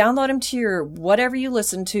 download them to your whatever you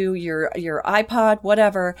listen to, your iPod,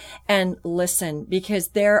 whatever, and listen, because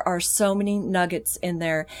there are so many nuggets in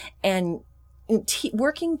there. And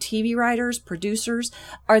working TV writers, producers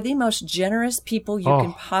are the most generous people you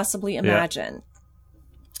can possibly imagine. Yeah.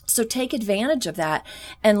 So take advantage of that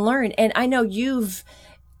and learn. And I know you've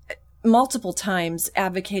multiple times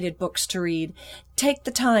advocated books to read. Take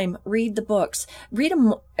the time, read the books, read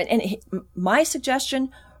them. And my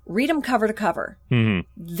suggestion, read them cover to cover,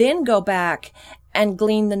 then go back and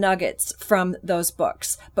glean the nuggets from those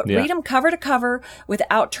books. But read them cover to cover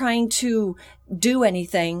without trying to do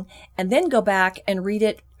anything, and then go back and read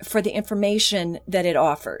it for the information that it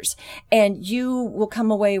offers. And you will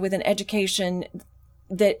come away with an education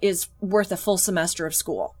that is worth a full semester of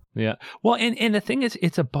school. Yeah. Well, and the thing is,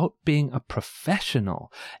 it's about being a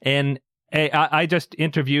professional. And I just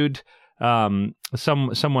interviewed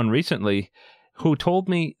someone recently who told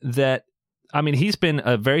me that, he's been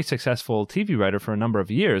a very successful TV writer for a number of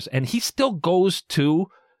years, and he still goes to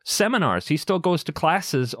seminars. He still goes to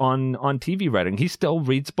classes on TV writing. He still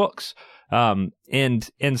reads books. And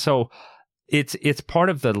so it's part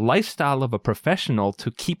of the lifestyle of a professional to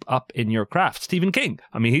keep up in your craft. Stephen King.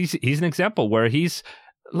 He's an example where he's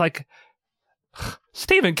like,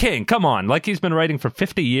 Stephen King, come on. Like, he's been writing for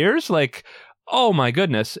 50 years. Like, oh my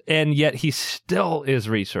goodness. And yet he still is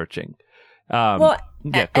researching. An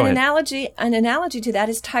analogy to that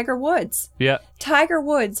is Tiger Woods. Yeah. Tiger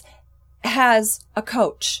Woods has a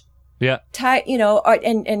coach. Yeah.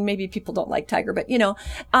 And maybe people don't like Tiger, but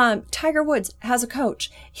Tiger Woods has a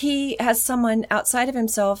coach. He has someone outside of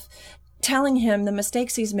himself telling him the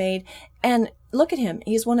mistakes he's made. And look at him.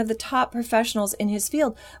 He's one of the top professionals in his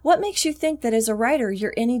field. What makes you think that as a writer,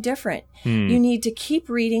 you're any different? You need to keep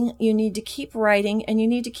reading, you need to keep writing, and you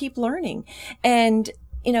need to keep learning. And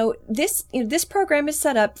this program is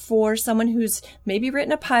set up for someone who's maybe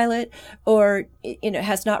written a pilot or,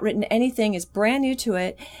 has not written anything, is brand new to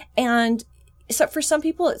it. And so for some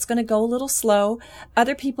people, it's going to go a little slow.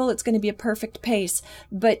 Other people, it's going to be a perfect pace.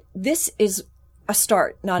 But this is a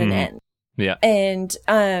start, not an end. Yeah. And,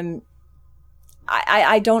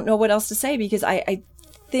 I don't know what else to say, because I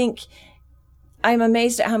think I'm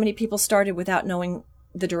amazed at how many people started without knowing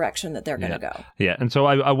the direction that they're going to go. Yeah. And so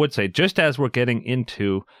I would say, just as we're getting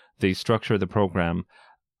into the structure of the program,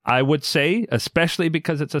 I would say, especially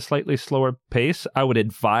because it's a slightly slower pace, I would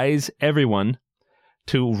advise everyone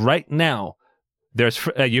to right now,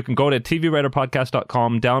 you can go to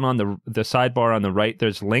tvwriterpodcast.com. Down on the sidebar on the right,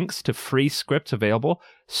 there's links to free scripts available.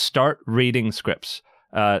 Start reading scripts.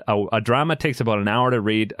 A drama takes about an hour to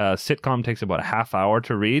read. A sitcom takes about a half hour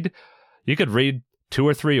to read. You could read 2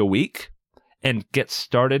 or 3 a week and get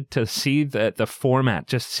started to see the format,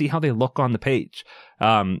 just see how they look on the page.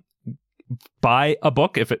 Buy a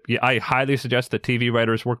book. I highly suggest the TV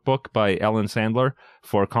Writer's Workbook by Ellen Sandler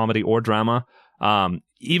for comedy or drama.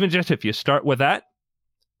 Even just if you start with that,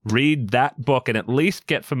 read that book and at least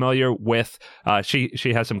get familiar with,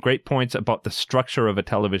 she has some great points about the structure of a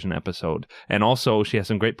television episode. And also she has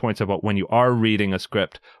some great points about when you are reading a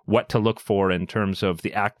script, what to look for in terms of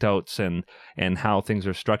the act outs and how things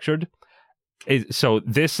are structured. So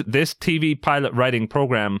this TV pilot writing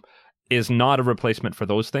program is not a replacement for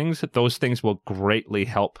those things. Those things will greatly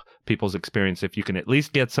help people's experience if you can at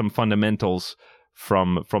least get some fundamentals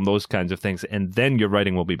from those kinds of things, and then your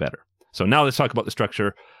writing will be better. So now let's talk about the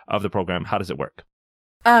structure of the program. How does it work?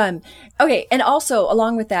 Okay. And also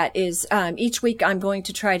along with that is, each week I'm going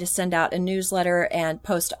to try to send out a newsletter and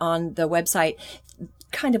post on the website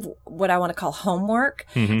kind of what I want to call homework.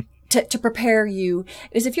 To prepare you,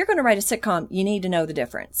 is if you're going to write a sitcom, you need to know the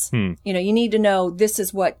difference. You know, you need to know this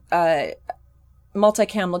is what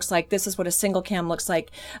multicam looks like. This is what a single cam looks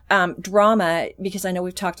like. Drama, because I know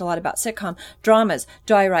we've talked a lot about sitcom dramas.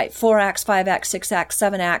 Do I write 4 acts, 5 acts, 6 acts,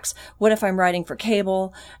 7 acts? What if I'm writing for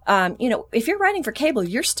cable? You know, if you're writing for cable,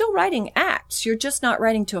 you're still writing acts. You're just not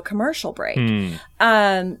writing to a commercial break.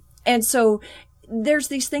 And so there's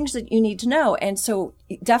these things that you need to know. And so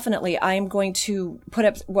definitely I am going to put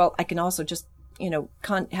up, well, I can also just, you know,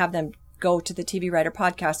 have them go to the TV Writer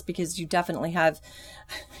podcast, because you definitely have,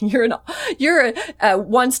 you're a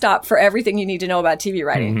one stop for everything you need to know about TV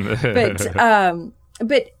writing.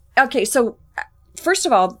 But okay. So first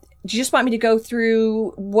of all, do you just want me to go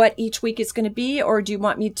through what each week is going to be, or do you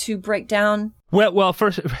want me to break down? Well,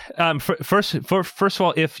 first of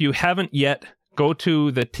all, if you haven't yet, go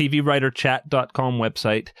to the tvwriterchat.com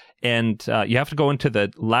website, and you have to go into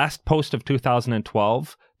the last post of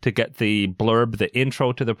 2012 to get the blurb, the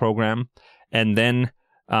intro to the program. And then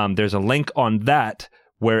there's a link on that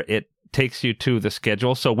where it takes you to the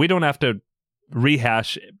schedule. So we don't have to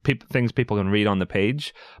rehash things people can read on the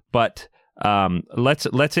page, but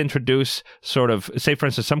let's introduce sort of, say, for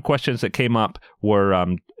instance, some questions that came up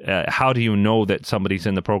were, how do you know that somebody's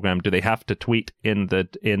in the program? Do they have to tweet in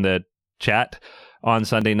the chat on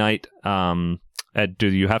Sunday night? Do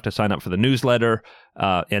you have to sign up for the newsletter?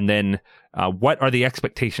 And then what are the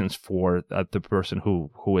expectations for the person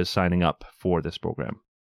who is signing up for this program?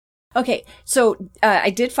 Okay, so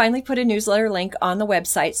I did finally put a newsletter link on the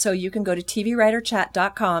website, so you can go to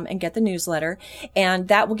tvwriterchat.com and get the newsletter, and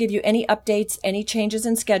that will give you any updates, any changes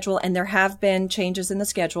in schedule, and there have been changes in the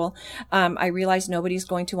schedule. I realize nobody's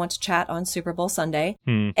going to want to chat on Super Bowl Sunday,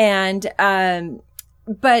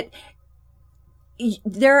 but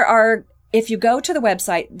there are, if you go to the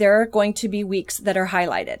website, there are going to be weeks that are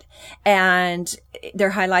highlighted, and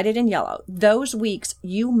they're highlighted in yellow. Those weeks,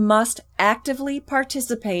 you must actively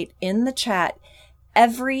participate in the chat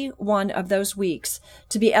every one of those weeks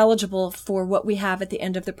to be eligible for what we have at the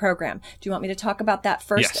end of the program. Do you want me to talk about that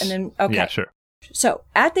first? Yes. And then, okay. Yeah, sure. So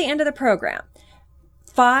at the end of the program,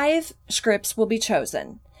 5 scripts will be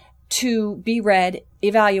chosen to be read,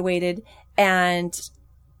 evaluated, and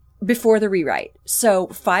before the rewrite. So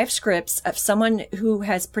 5 scripts of someone who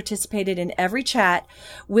has participated in every chat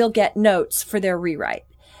will get notes for their rewrite.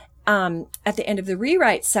 At the end of the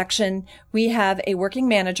rewrite section, we have a working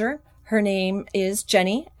manager. Her name is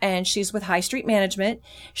Jenny, and she's with High Street Management.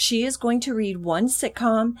 She is going to read 1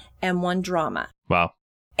 sitcom and 1 drama. Wow.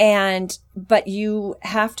 But you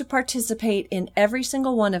have to participate in every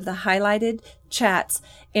single one of the highlighted chats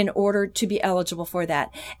in order to be eligible for that.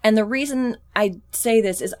 And the reason I say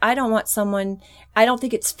this is I don't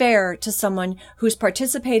think it's fair to someone who's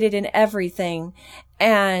participated in everything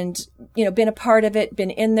and, you know, been a part of it, been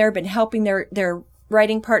in there, been helping their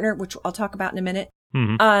writing partner, which I'll talk about in a minute.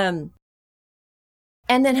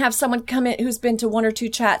 And then have someone come in who's been to 1 or 2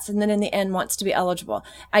 chats and then in the end wants to be eligible.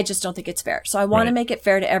 I just don't think it's fair. So I want to make it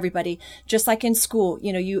fair to everybody. Just like in school,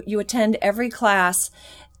 you know, you attend every class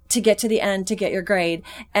to get to the end to get your grade.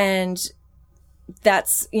 And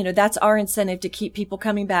that's our incentive to keep people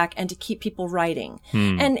coming back and to keep people writing.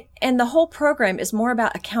 And the whole program is more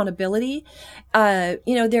about accountability.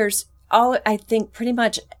 There's I think pretty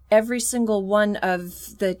much every single one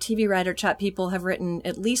of the TV Writer Chat people have written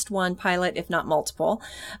at least 1 pilot, if not multiple.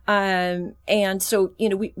 And so, you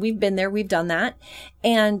know, we've been there, we've done that.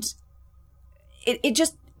 And it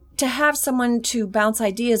just, to have someone to bounce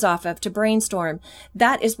ideas off of, to brainstorm,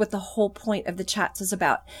 that is what the whole point of the chats is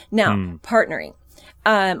about. Now, partnering.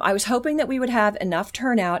 I was hoping that we would have enough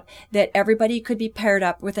turnout that everybody could be paired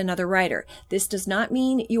up with another writer. This does not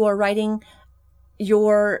mean you are writing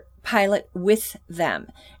your pilot with them.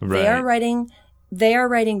 Right. They are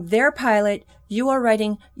writing their pilot. You are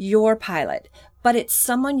writing your pilot, but it's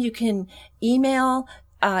someone you can email.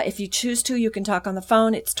 If you choose to, you can talk on the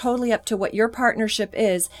phone. It's totally up to what your partnership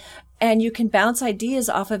is. And you can bounce ideas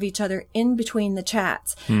off of each other in between the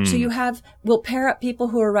chats. So we'll pair up people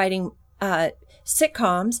who are writing,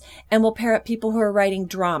 sitcoms, and we'll pair up people who are writing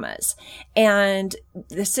dramas. And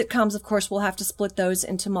the sitcoms, of course, we'll have to split those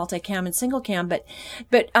into multicam and single cam, but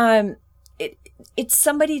it's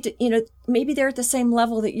somebody to, you know, maybe they're at the same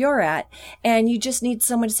level that you're at, and you just need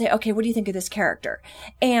someone to say, okay, what do you think of this character?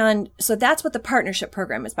 And so that's what the partnership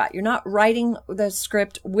program is about. You're not writing the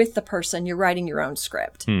script with the person, you're writing your own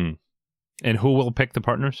script. And who will pick the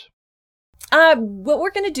partners? What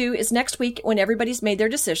we're going to do is next week, when everybody's made their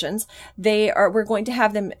decisions, we're going to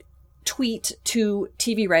have them tweet to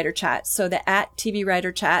TV Writer Chat. So the at TV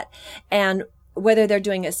Writer Chat, and whether they're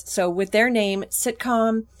doing it so with their name,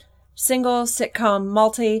 sitcom, single, sitcom,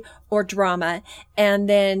 multi, or drama. And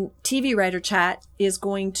then TV Writer Chat is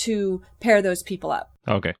going to pair those people up.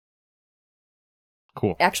 Okay.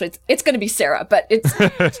 Cool. Actually, it's going to be Sarah, but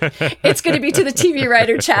it's going to be to the TV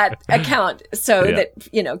Writer Chat account. So that,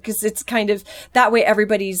 because it's kind of that way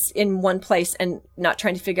everybody's in one place and not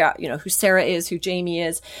trying to figure out, who Sarah is, who Jamie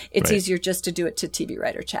is. It's easier just to do it to TV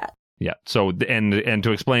Writer Chat. Yeah. So, and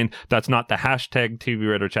to explain, that's not the hashtag TV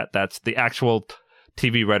Writer Chat. That's the actual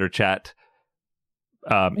TV Writer Chat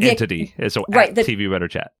entity. So at TV Writer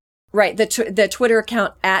Chat. Right. The Twitter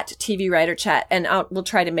account at TV Writer Chat. And we'll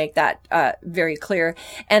try to make that very clear.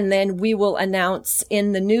 And then we will announce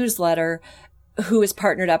in the newsletter who is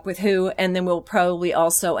partnered up with who. And then we'll probably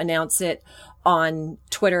also announce it on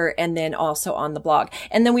Twitter and then also on the blog.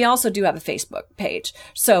 And then we also do have a Facebook page.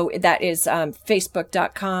 So that is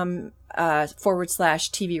facebook.com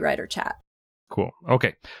 /TV Writer Chat. Cool.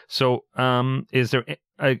 Okay. So is there,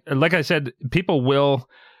 like I said, people will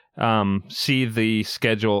see the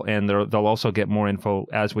schedule, and they'll also get more info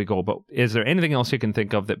as we go. But is there anything else you can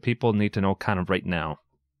think of that people need to know kind of right now?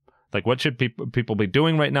 Like, what should people be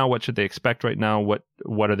doing right now? What should they expect right now? What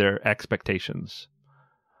are their expectations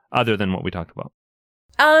other than what we talked about?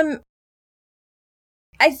 I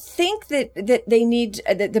think that they need,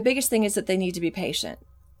 the biggest thing is that they need to be patient.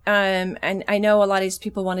 And I know a lot of these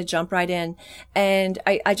people want to jump right in, and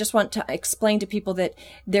I just want to explain to people that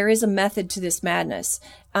there is a method to this madness.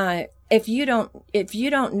 If you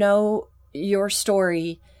don't know your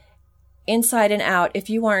story inside and out, if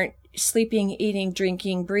you aren't sleeping, eating,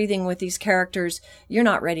 drinking, breathing with these characters, you're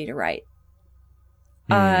not ready to write.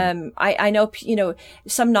 I know,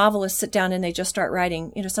 some novelists sit down and they just start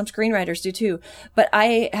writing, some screenwriters do too, but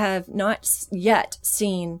I have not yet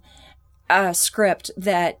seen a script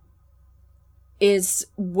that is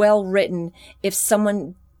well written if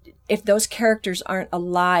those characters aren't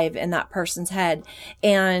alive in that person's head.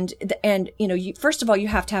 And first of all, you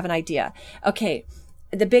have to have an idea. Okay.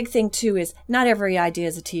 The big thing too is not every idea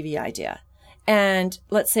is a TV idea. And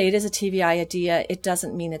let's say it is a TV idea. It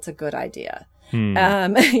doesn't mean it's a good idea.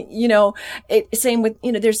 Same with,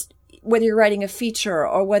 there's, whether you're writing a feature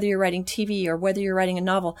or whether you're writing TV or whether you're writing a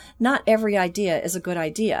novel, not every idea is a good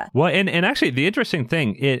idea. Well, and actually the interesting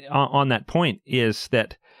thing on that point is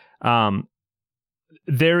that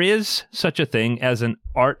there is such a thing as an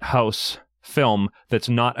art house film that's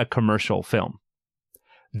not a commercial film.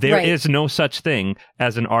 There is no such thing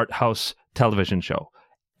as an art house television show.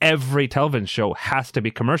 Every television show has to be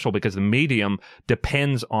commercial because the medium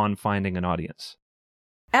depends on finding an audience.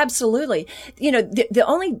 Absolutely. The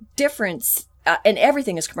only difference, and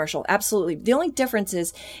everything is commercial, absolutely. The only difference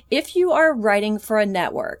is if you are writing for a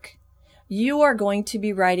network, you are going to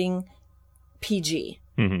be writing PG.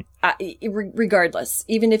 Regardless,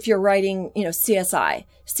 even if you're writing, CSI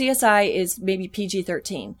is maybe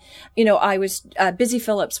PG-13. Busy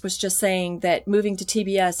Phillips was just saying that moving to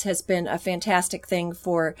TBS has been a fantastic thing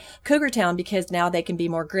for Cougar Town because now they can be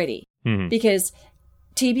more gritty because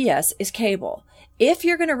TBS is cable. If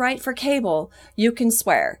you're going to write for cable, you can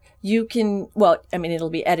swear. You can,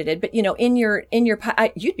 it'll be edited, but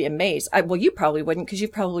you'd be amazed. You probably wouldn't because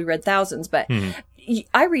you've probably read thousands, but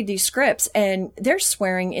I read these scripts and they're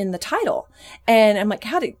swearing in the title. And I'm like,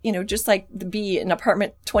 just like the B in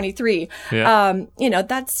Apartment 23. Yeah.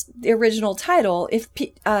 That's the original title.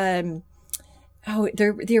 The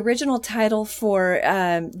original title for,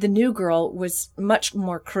 The New Girl was much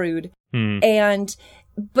more crude.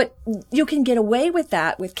 But you can get away with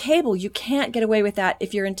that with cable. You can't get away with that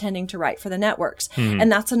if you're intending to write for the networks.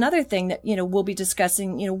 And that's another thing that, we'll be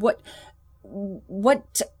discussing, what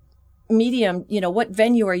medium, what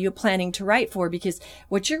venue are you planning to write for? Because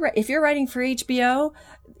if you're writing for HBO,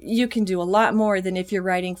 you can do a lot more than if you're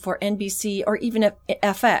writing for NBC or even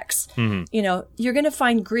FX. You're going to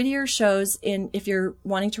find grittier shows if you're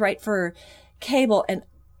wanting to write for cable. And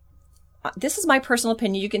this is my personal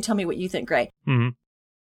opinion. You can tell me what you think, Gray.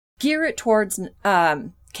 Gear it towards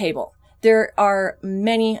cable. There are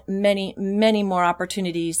many, many, many more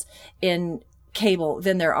opportunities in cable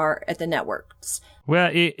than there are at the networks.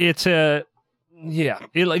 Well, the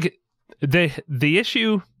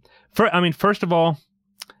issue first of all,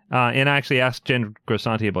 and I actually asked Jen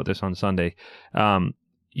Grisanti about this on Sunday.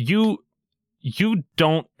 You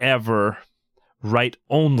don't ever write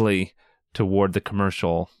only toward the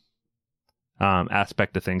commercial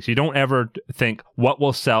aspect of things. You don't ever think, what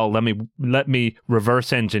will sell? Let me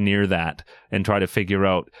reverse engineer that and try to figure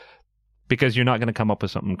out, because you're not going to come up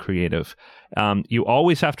with something creative. You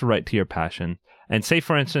always have to write to your passion. And say,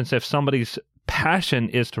 for instance, if somebody's passion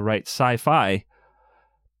is to write sci-fi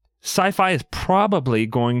is probably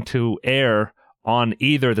going to air on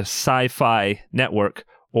either the Sci-Fi Network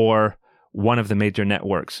or one of the major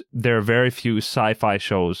networks. There are very few sci-fi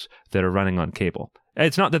shows that are running on cable.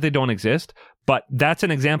 It's not that they don't exist, but that's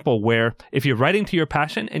an example where if you're writing to your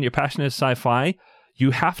passion and your passion is sci-fi,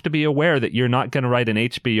 you have to be aware that you're not going to write an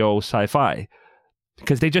HBO sci-fi,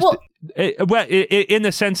 because they just, in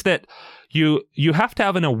the sense that you have to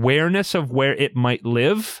have an awareness of where it might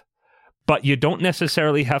live, but you don't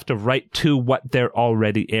necessarily have to write to what they're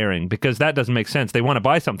already airing, because that doesn't make sense. They want to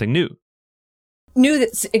buy something new. New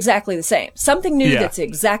that's exactly the same. Something new that's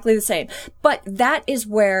exactly the same. But that is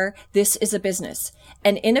where this is a business.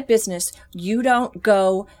 And in a business, you don't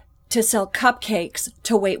go to sell cupcakes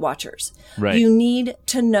to Weight Watchers. Right. You need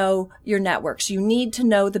to know your networks. You need to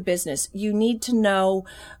know the business. You need to know,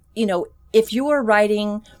 if you are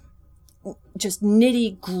writing just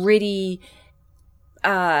nitty gritty,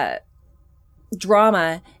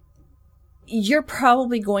 drama, you're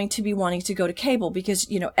probably going to be wanting to go to cable because,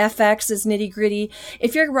 FX is nitty gritty.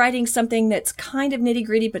 If you're writing something that's kind of nitty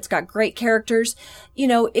gritty, but it's got great characters,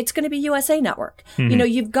 it's going to be USA Network. Mm-hmm.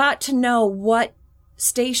 You've got to know what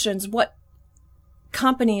stations, what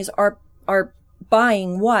companies are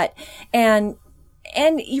buying what. And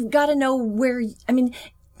you've got to know where,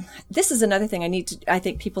 this is another thing I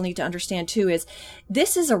think people need to understand too, is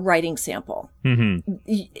this is a writing sample. Mm-hmm.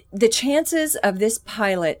 The chances of this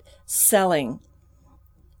pilot selling,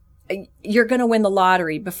 you're going to win the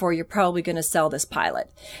lottery before you're probably going to sell this pilot.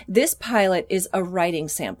 This pilot is a writing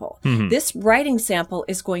sample. Mm-hmm. This writing sample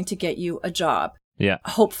is going to get you a job. Yeah.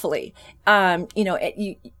 Hopefully. And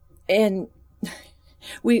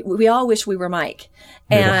we all wish we were Mike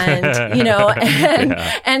and,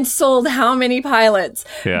 and sold how many pilots,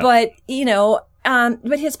 but,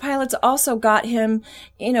 but his pilots also got him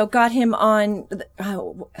on,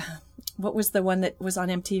 what was the one that was on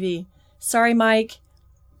MTV? Sorry, Mike.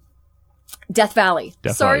 Death Valley.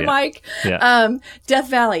 Sorry, Mike. Yeah. Death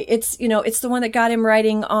Valley. It's the one that got him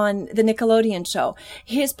writing on the Nickelodeon show.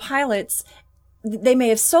 His pilots, they may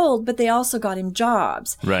have sold, but they also got him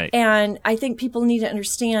jobs. Right. And I think people need to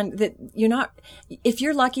understand that if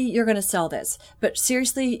you're lucky, you're going to sell this. But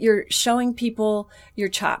seriously, you're showing people your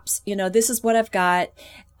chops. This is what I've got.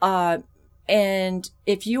 And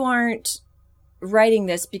if you aren't writing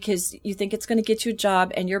this because you think it's going to get you a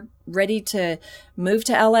job and you're ready to move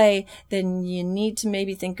to LA, then you need to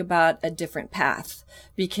maybe think about a different path,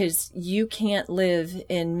 because you can't live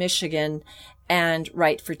in Michigan and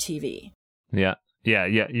write for TV. Yeah.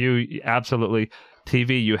 You absolutely,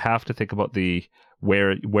 TV, you have to think about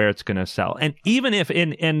where it's going to sell. And even if,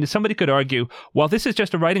 and somebody could argue, well, this is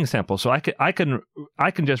just a writing sample, so I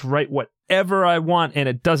can just write whatever I want and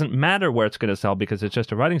it doesn't matter where it's going to sell because it's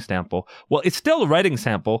just a writing sample. Well, it's still a writing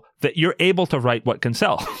sample that you're able to write what can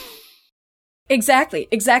sell. Exactly.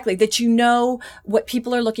 That you know what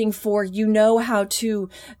people are looking for. You know how to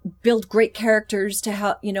build great characters, to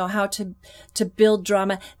how to build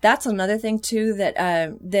drama. That's another thing too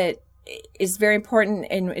that is very important,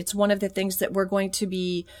 and it's one of the things that we're going to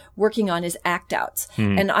be working on is act outs.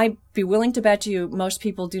 And I'd be willing to bet you most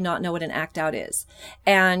people do not know what an act out is.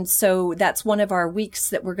 And so that's one of our weeks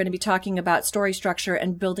that we're going to be talking about story structure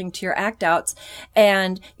and building to your act outs.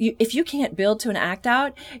 And if you can't build to an act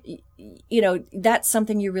out, that's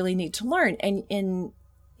something you really need to learn. And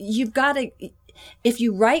you've got to, if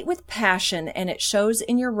you write with passion and it shows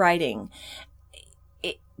in your writing,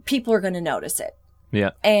 people are going to notice it.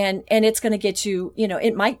 Yeah. And it's going to get you,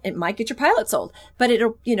 it might get your pilot sold, but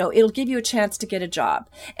it'll give you a chance to get a job.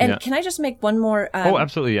 And can I just make one more? Oh,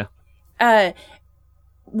 absolutely. Yeah.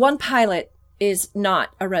 One pilot is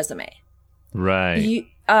not a resume. Right.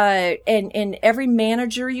 And every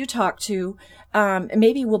manager you talk to,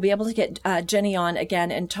 maybe we'll be able to get Jenny on again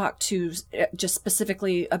and talk to just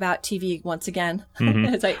specifically about TV once again.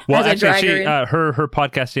 Mm-hmm. Her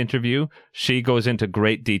podcast interview, she goes into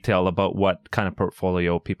great detail about what kind of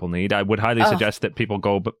portfolio people need. I would highly suggest that people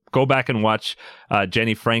go back and watch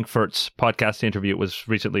Jenny Frankfurt's podcast interview. It was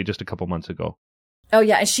recently, just a couple months ago. Oh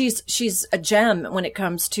yeah, and she's a gem when it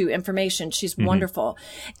comes to information. She's wonderful,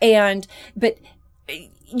 but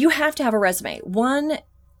you have to have a resume.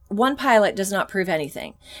 One pilot does not prove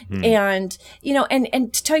anything. And,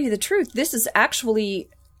 and to tell you the truth, this is actually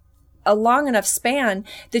a long enough span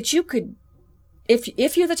that you could,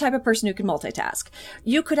 if you're the type of person who can multitask,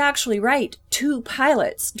 you could actually write 2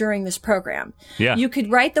 pilots during this program. Yeah. You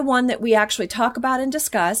could write the one that we actually talk about and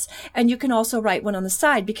discuss, and you can also write one on the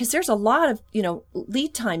side, because there's a lot of,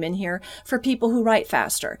 lead time in here for people who write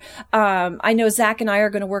faster. I know Zach and I are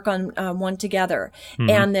going to work on one together,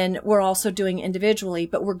 and then we're also doing individually,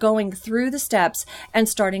 but we're going through the steps and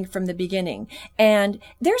starting from the beginning. And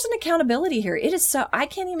there's an accountability here. It is so, I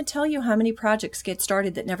can't even tell you how many projects get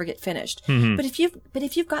started that never get finished. But if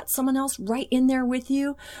you've got someone else right in there with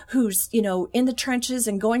you who's, in the trenches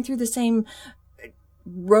and going through the same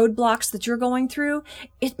roadblocks that you're going through,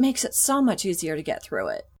 it makes it so much easier to get through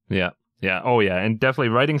it. Yeah. Yeah. Oh, yeah. And definitely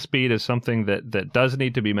writing speed is something that does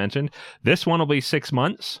need to be mentioned. This one will be 6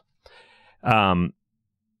 months.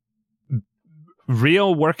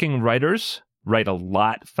 Real working writers write a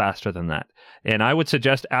lot faster than that. And I would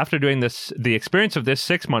suggest after doing this, the experience of this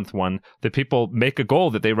 6-month one, that people make a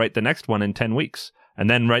goal that they write the next one in 10 weeks and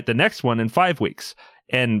then write the next one in 5 weeks.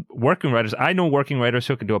 And working writers, I know working writers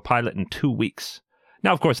who can do a pilot in 2 weeks.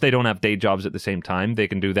 Now, of course, they don't have day jobs at the same time. They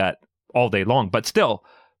can do that all day long, but still,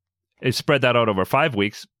 spread that out over 5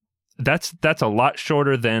 weeks. That's a lot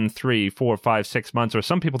shorter than 3, 4, 5, 6 months, or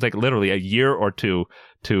some people take literally a year or two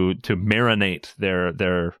to marinate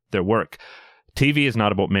their work. TV is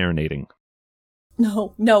not about marinating.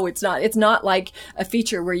 No, it's not. It's not like a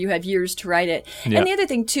feature where you have years to write it. Yeah. And the other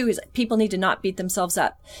thing too is people need to not beat themselves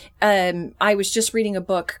up. I was just reading a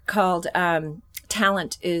book called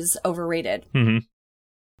Talent is Overrated.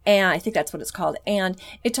 And I think that's what it's called. And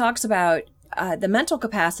it talks about the mental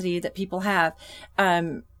capacity that people have.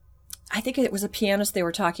 I think it was a pianist they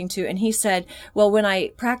were talking to, and he said, well, when I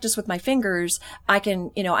practice with my fingers, I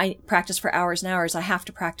can, I practice for hours and hours. I have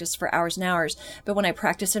to practice for hours and hours. But when I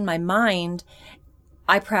practice in my mind,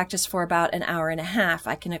 I practice for about an hour and a half.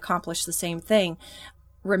 I can accomplish the same thing.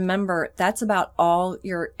 Remember, that's about all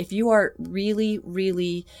if you are really,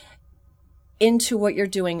 really into what you're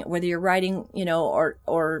doing, whether you're writing,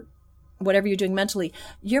 or whatever you're doing mentally,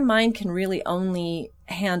 your mind can really only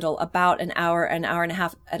handle about an hour and a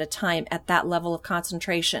half at a time at that level of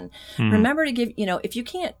concentration. Remember to give, if you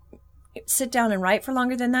can't sit down and write for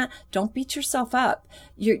longer than that, don't beat yourself up.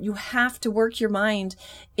 You have to work your mind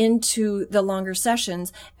into the longer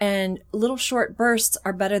sessions, and little short bursts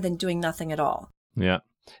are better than doing nothing at all. Yeah.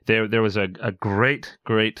 There was a great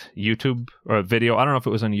YouTube or video. I don't know if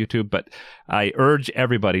it was on YouTube, but I urge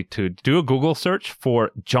everybody to do a Google search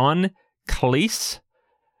for John Cleese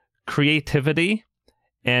creativity,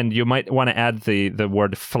 and you might want to add the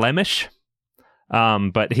word Flemish.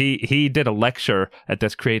 But he did a lecture at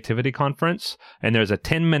this creativity conference, and there's a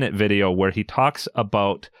 10-minute video where he talks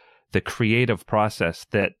about the creative process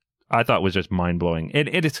that I thought was just mind-blowing.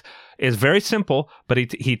 It is very simple, but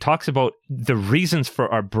he talks about the reasons for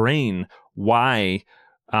our brain, why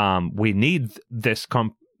we need this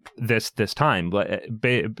time.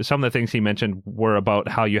 Some of the things he mentioned were about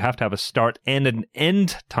how you have to have a start and an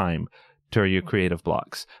end time during your creative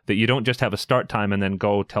blocks, that you don't just have a start time and then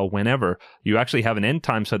go till whenever. You actually have an end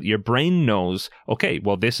time so that your brain knows, okay,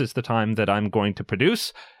 well, this is the time that I'm going to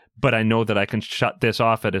produce, but I know that I can shut this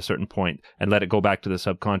off at a certain point and let it go back to the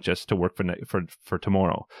subconscious to work for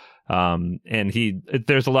tomorrow. And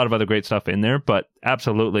there's a lot of other great stuff in there, but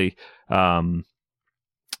absolutely,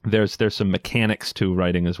 there's some mechanics to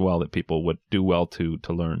writing as well that people would do well to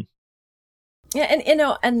learn.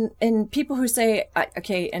 Yeah, and people who say,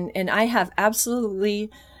 okay, and I have absolutely,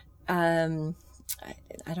 I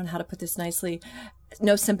don't know how to put this nicely,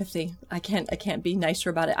 no sympathy. I can't be nicer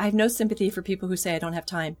about it. I have no sympathy for people who say I don't have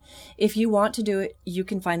time. If you want to do it, you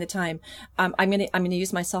can find the time. I'm gonna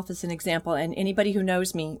use myself as an example, and anybody who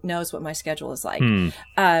knows me knows what my schedule is like.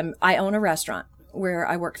 I own a restaurant where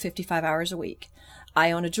I work 55 hours a week.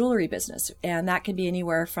 I own a jewelry business, and that can be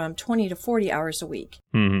anywhere from 20 to 40 hours a week.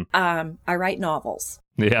 I write novels.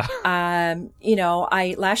 Yeah.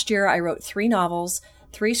 Last year I wrote 3 novels,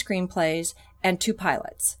 3 screenplays, and 2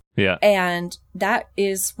 pilots. Yeah. And that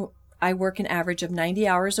is, I work an average of 90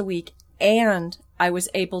 hours a week, and I was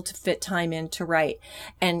able to fit time in to write.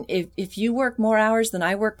 And if you work more hours than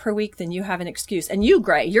I work per week, then you have an excuse. And you,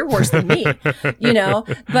 Gray, you're worse than me,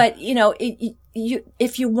 but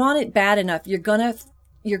if you want it bad enough, you're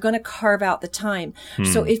gonna carve out the time.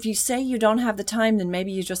 So if you say you don't have the time, then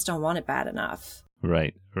maybe you just don't want it bad enough.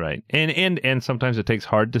 Right. And sometimes it takes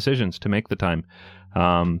hard decisions to make the time.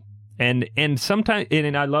 And sometimes,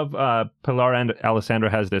 and I love, Pilar and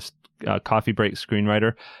Alessandra has this coffee break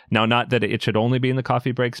screenwriter. Now, not that it should only be in the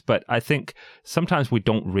coffee breaks, but I think sometimes we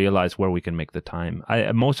don't realize where we can make the time.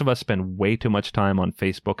 Most of us spend way too much time on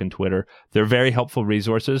Facebook and Twitter. They're very helpful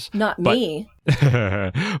resources. Not me.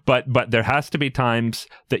 But there has to be times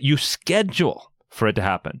that you schedule for it to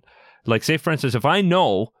happen. Like, say, for instance, if I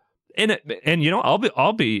know, and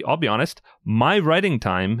I'll be honest, my writing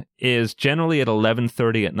time is generally at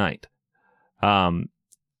 11:30 at night.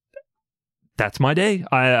 That's my day.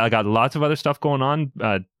 I got lots of other stuff going on.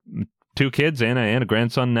 2 kids and a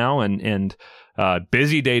grandson now, and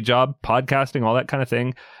busy day job, podcasting, all that kind of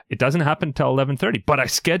thing. It doesn't happen until 11:30, but I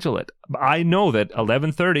schedule it. I know that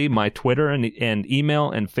 11:30, my Twitter and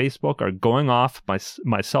email and Facebook are going off.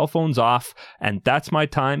 My cell phone's off, and that's my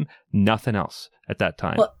time. Nothing else at that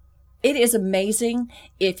time. Well, it is amazing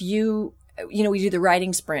if we do the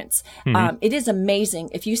writing sprints. Mm-hmm. It is amazing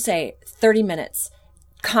if you say 30 minutes.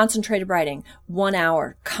 Concentrated writing, 1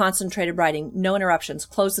 hour, concentrated writing, no interruptions,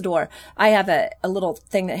 close the door. I have a little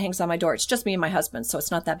thing that hangs on my door. It's just me and my husband, so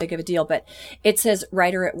it's not that big of a deal, but it says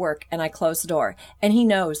writer at work, and I close the door. And he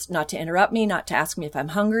knows not to interrupt me, not to ask me if I'm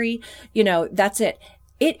hungry. That's it.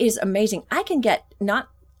 It is amazing. I can get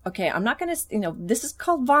I'm not going to, this is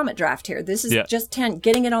called vomit draft here. This is just 10,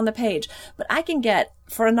 getting it on the page. But I can get,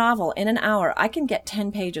 for a novel in an hour, I can get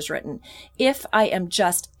 10 pages written. If I am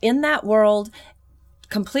just in that world,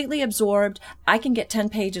 completely absorbed, I can get 10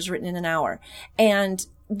 pages written in an hour. And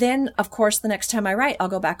then, of course, the next time I write, I'll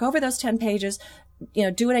go back over those 10 pages,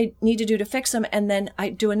 do what I need to do to fix them, and then I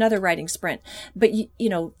do another writing sprint. But,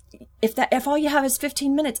 if all you have is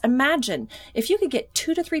 15 minutes, imagine if you could get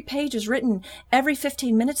 2 to 3 pages written every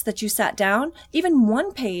 15 minutes that you sat down, even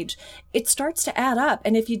 1 page, it starts to add up.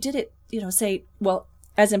 And if you did it,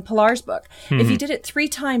 as in Pilar's book, if you did it 3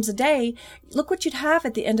 times a day, look what you'd have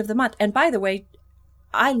at the end of the month. And by the way,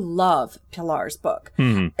 I love Pilar's book.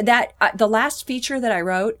 Mm-hmm. The last feature that I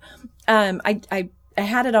wrote, I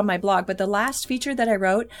had it on my blog, but the last feature that I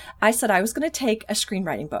wrote, I said I was going to take a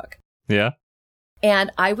screenwriting book. Yeah.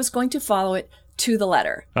 And I was going to follow it to the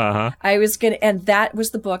letter. Uh-huh. And that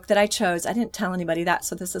was the book that I chose. I didn't tell anybody that,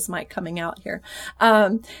 so this is my coming out here.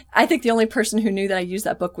 I think the only person who knew that I used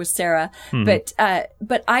that book was Sarah. Mm-hmm.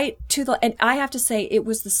 But and I have to say it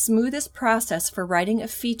was the smoothest process for writing a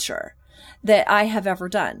feature that I have ever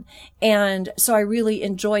done. And so I really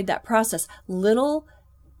enjoyed that process. Little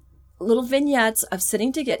vignettes of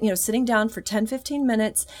sitting down for 10, 15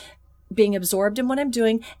 minutes, being absorbed in what I'm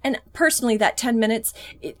doing. And personally, that 10 minutes,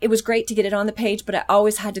 it was great to get it on the page, but I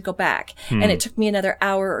always had to go back. And it took me another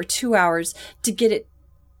hour or 2 hours to get it,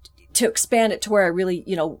 to expand it to where I really,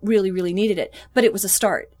 really, really needed it. But it was a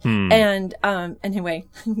start. And, anyway,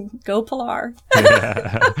 go Pilar.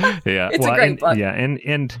 Yeah. It's a great book. Yeah. And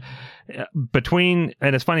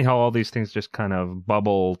it's funny how all these things just kind of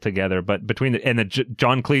bubble together, but between the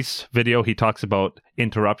John Cleese video, he talks about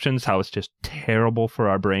interruptions, how it's just terrible for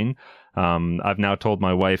our brain. I've now told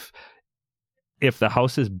my wife, if the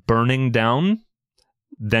house is burning down,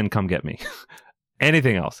 then come get me.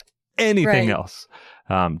 Anything else,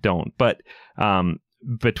 don't. But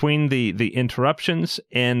between the interruptions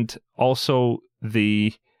and also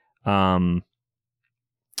the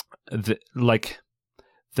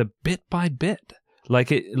bit by bit,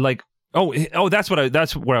 that's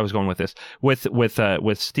where I was going with this.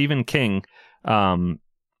 With Stephen King,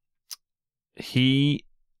 he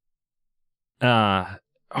I'm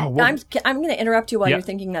going to interrupt you while you're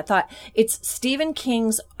thinking that thought. It's Stephen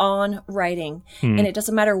King's On Writing, and it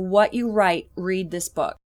doesn't matter what you write, read this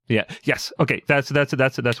book. Yeah. Yes. Okay. That's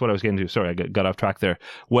what I was getting to. Sorry, I got off track there.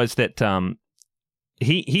 Was that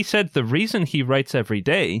he said the reason he writes every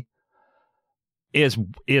day is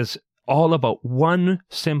all about one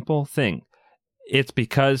simple thing. It's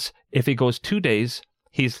because if he goes 2 days,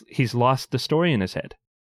 he's lost the story in his head.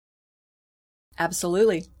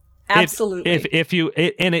 Absolutely. It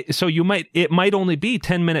might only be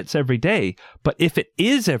 10 minutes every day, but if it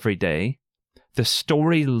is every day, the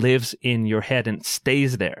story lives in your head and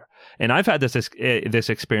stays there. And I've had this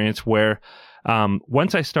experience where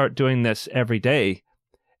once I start doing this every day,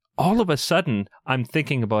 all of a sudden, I'm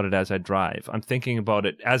thinking about it as I drive. I'm thinking about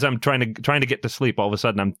it as I'm trying to get to sleep. All of a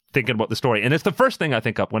sudden, I'm thinking about the story. And it's the first thing I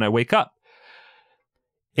think of when I wake up.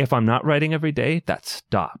 If I'm not writing every day, that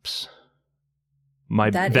stops. My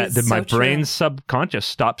brain's subconscious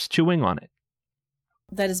stops chewing on it.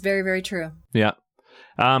 That is very, very true. Yeah.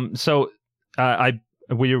 So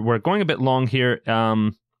we're going a bit long here.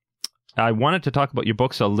 I wanted to talk about your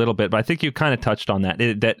books a little bit, but I think you kind of touched on that.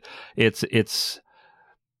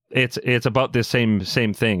 It's about the same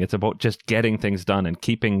thing. It's about just getting things done and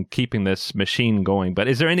keeping this machine going. But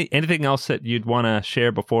is there anything else that you'd want to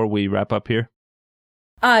share before we wrap up here?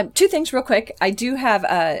 Two things real quick. I do have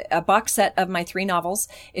a box set of my 3 novels.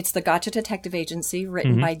 It's The Gotcha Detective Agency,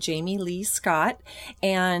 written by Jamie Lee Scott.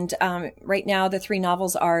 And right now the 3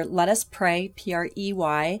 novels are Let Us Pray,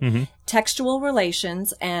 Prey, Textual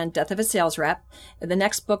Relations, and Death of a Sales Rep. The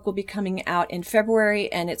next book will be coming out in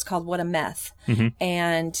February, and it's called What a Meth.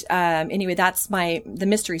 And anyway, that's the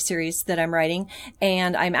mystery series that I'm writing.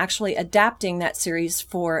 And I'm actually adapting that series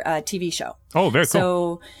for a TV show. Oh, very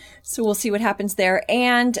cool. So we'll see what happens there.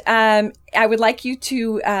 And I would like you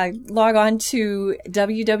to log on to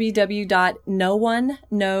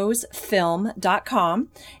www.nooeknowsfilm.com.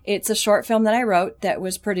 It's a short film that I wrote that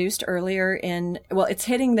was produced earlier it's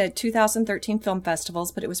hitting the 2013 film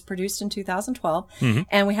festivals, but it was produced in 2012.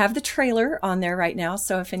 And we have the trailer on there right now.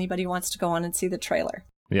 So if anybody wants to go on and see the trailer.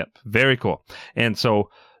 Yep. Very cool. And so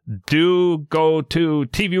do go to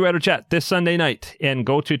TV Writer Chat this Sunday night and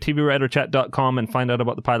go to tvwriterchat.com and find out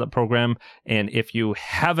about the pilot program. And if you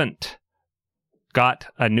haven't got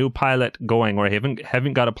a new pilot going or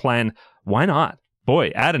haven't got a plan, why not? Boy,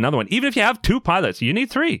 add another one. Even if you have 2 pilots, you need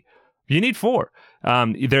 3. You need 4.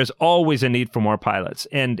 There's always a need for more pilots.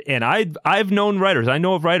 And I've known writers. I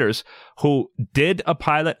know of writers who did a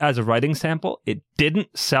pilot as a writing sample. It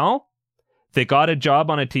didn't sell. They got a job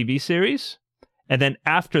on a TV series. And then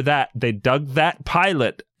after that, they dug that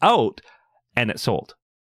pilot out and it sold.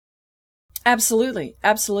 Absolutely.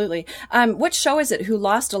 Absolutely. What show is it who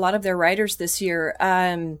lost a lot of their writers this year?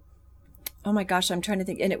 Oh my gosh, I'm trying to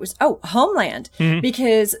think. And it was, Homeland,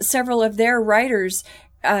 because several of their writers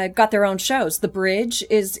got their own shows. The Bridge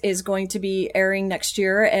is going to be airing next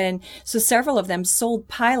year. And so several of them sold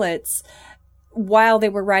pilots while they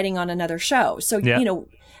were writing on another show. So,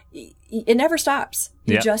 it never stops.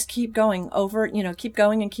 You just keep going keep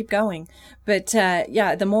going and keep going. But,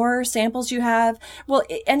 the more samples you have,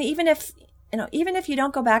 and even if you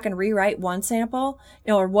don't go back and rewrite one sample,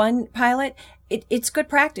 or one pilot, it's good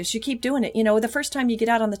practice. You keep doing it. The first time you get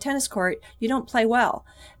out on the tennis court, you don't play well.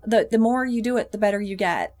 The more you do it, the better you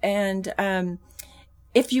get. And,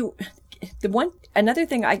 another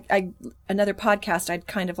thing another podcast I'd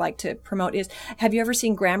kind of like to promote is, have you ever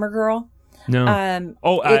seen Grammar Girl? No.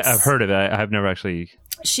 I've heard of it. I've never actually.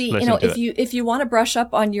 If you want to brush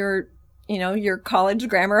up on your college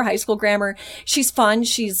grammar, high school grammar, she's fun.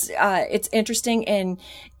 It's interesting. And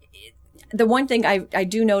the one thing I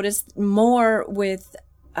do notice more with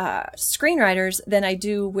screenwriters than I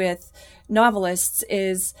do with novelists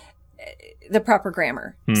is the proper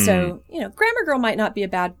grammar. So, Grammar Girl might not be a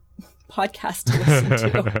bad podcast to listen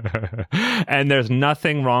to. And there's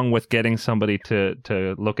nothing wrong with getting somebody to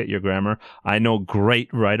look at your grammar. I know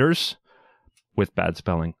great writers with bad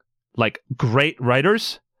spelling. Like, great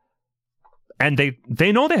writers, and they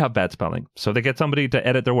know they have bad spelling, so they get somebody to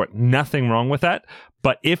edit their work. Nothing wrong with that.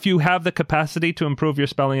 But if you have the capacity to improve your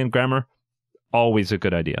spelling and grammar, always a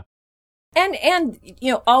good idea. And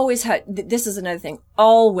always this is another thing.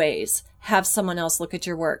 Always have someone else look at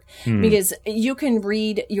your work, because you can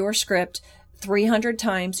read your script 300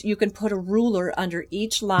 times. You can put a ruler under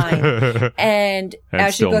each line and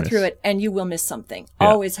as you go through it, and you will miss something. Yeah.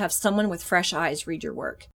 Always have someone with fresh eyes read your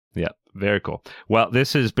work. Yeah, very cool. Well,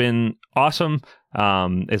 this has been awesome.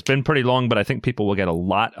 It's been pretty long, but I think people will get a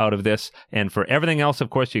lot out of this. And for everything else,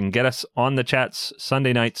 of course, you can get us on the chats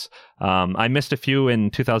Sunday nights. I missed a few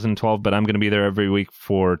in 2012, but I'm going to be there every week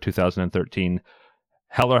for 2013.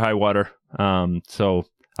 Hell or high water. So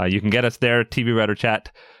you can get us there, TV Writer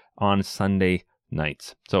Chat, on Sunday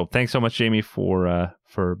nights. So thanks so much, Jamie, for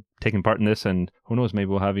taking part in this. And who knows, maybe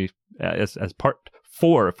we'll have you as part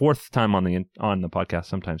 4th time on the podcast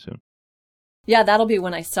sometime soon. Yeah, that'll be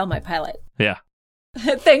when I sell my pilot. Yeah.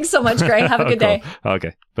 Thanks so much, Gray. Have a good day.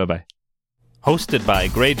 Okay. Bye-bye. Hosted by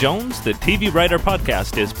Gray Jones, the TV Writer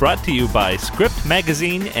Podcast is brought to you by Script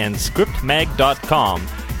Magazine and ScriptMag.com,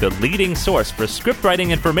 the leading source for script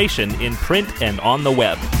writing information in print and on the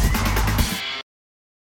web.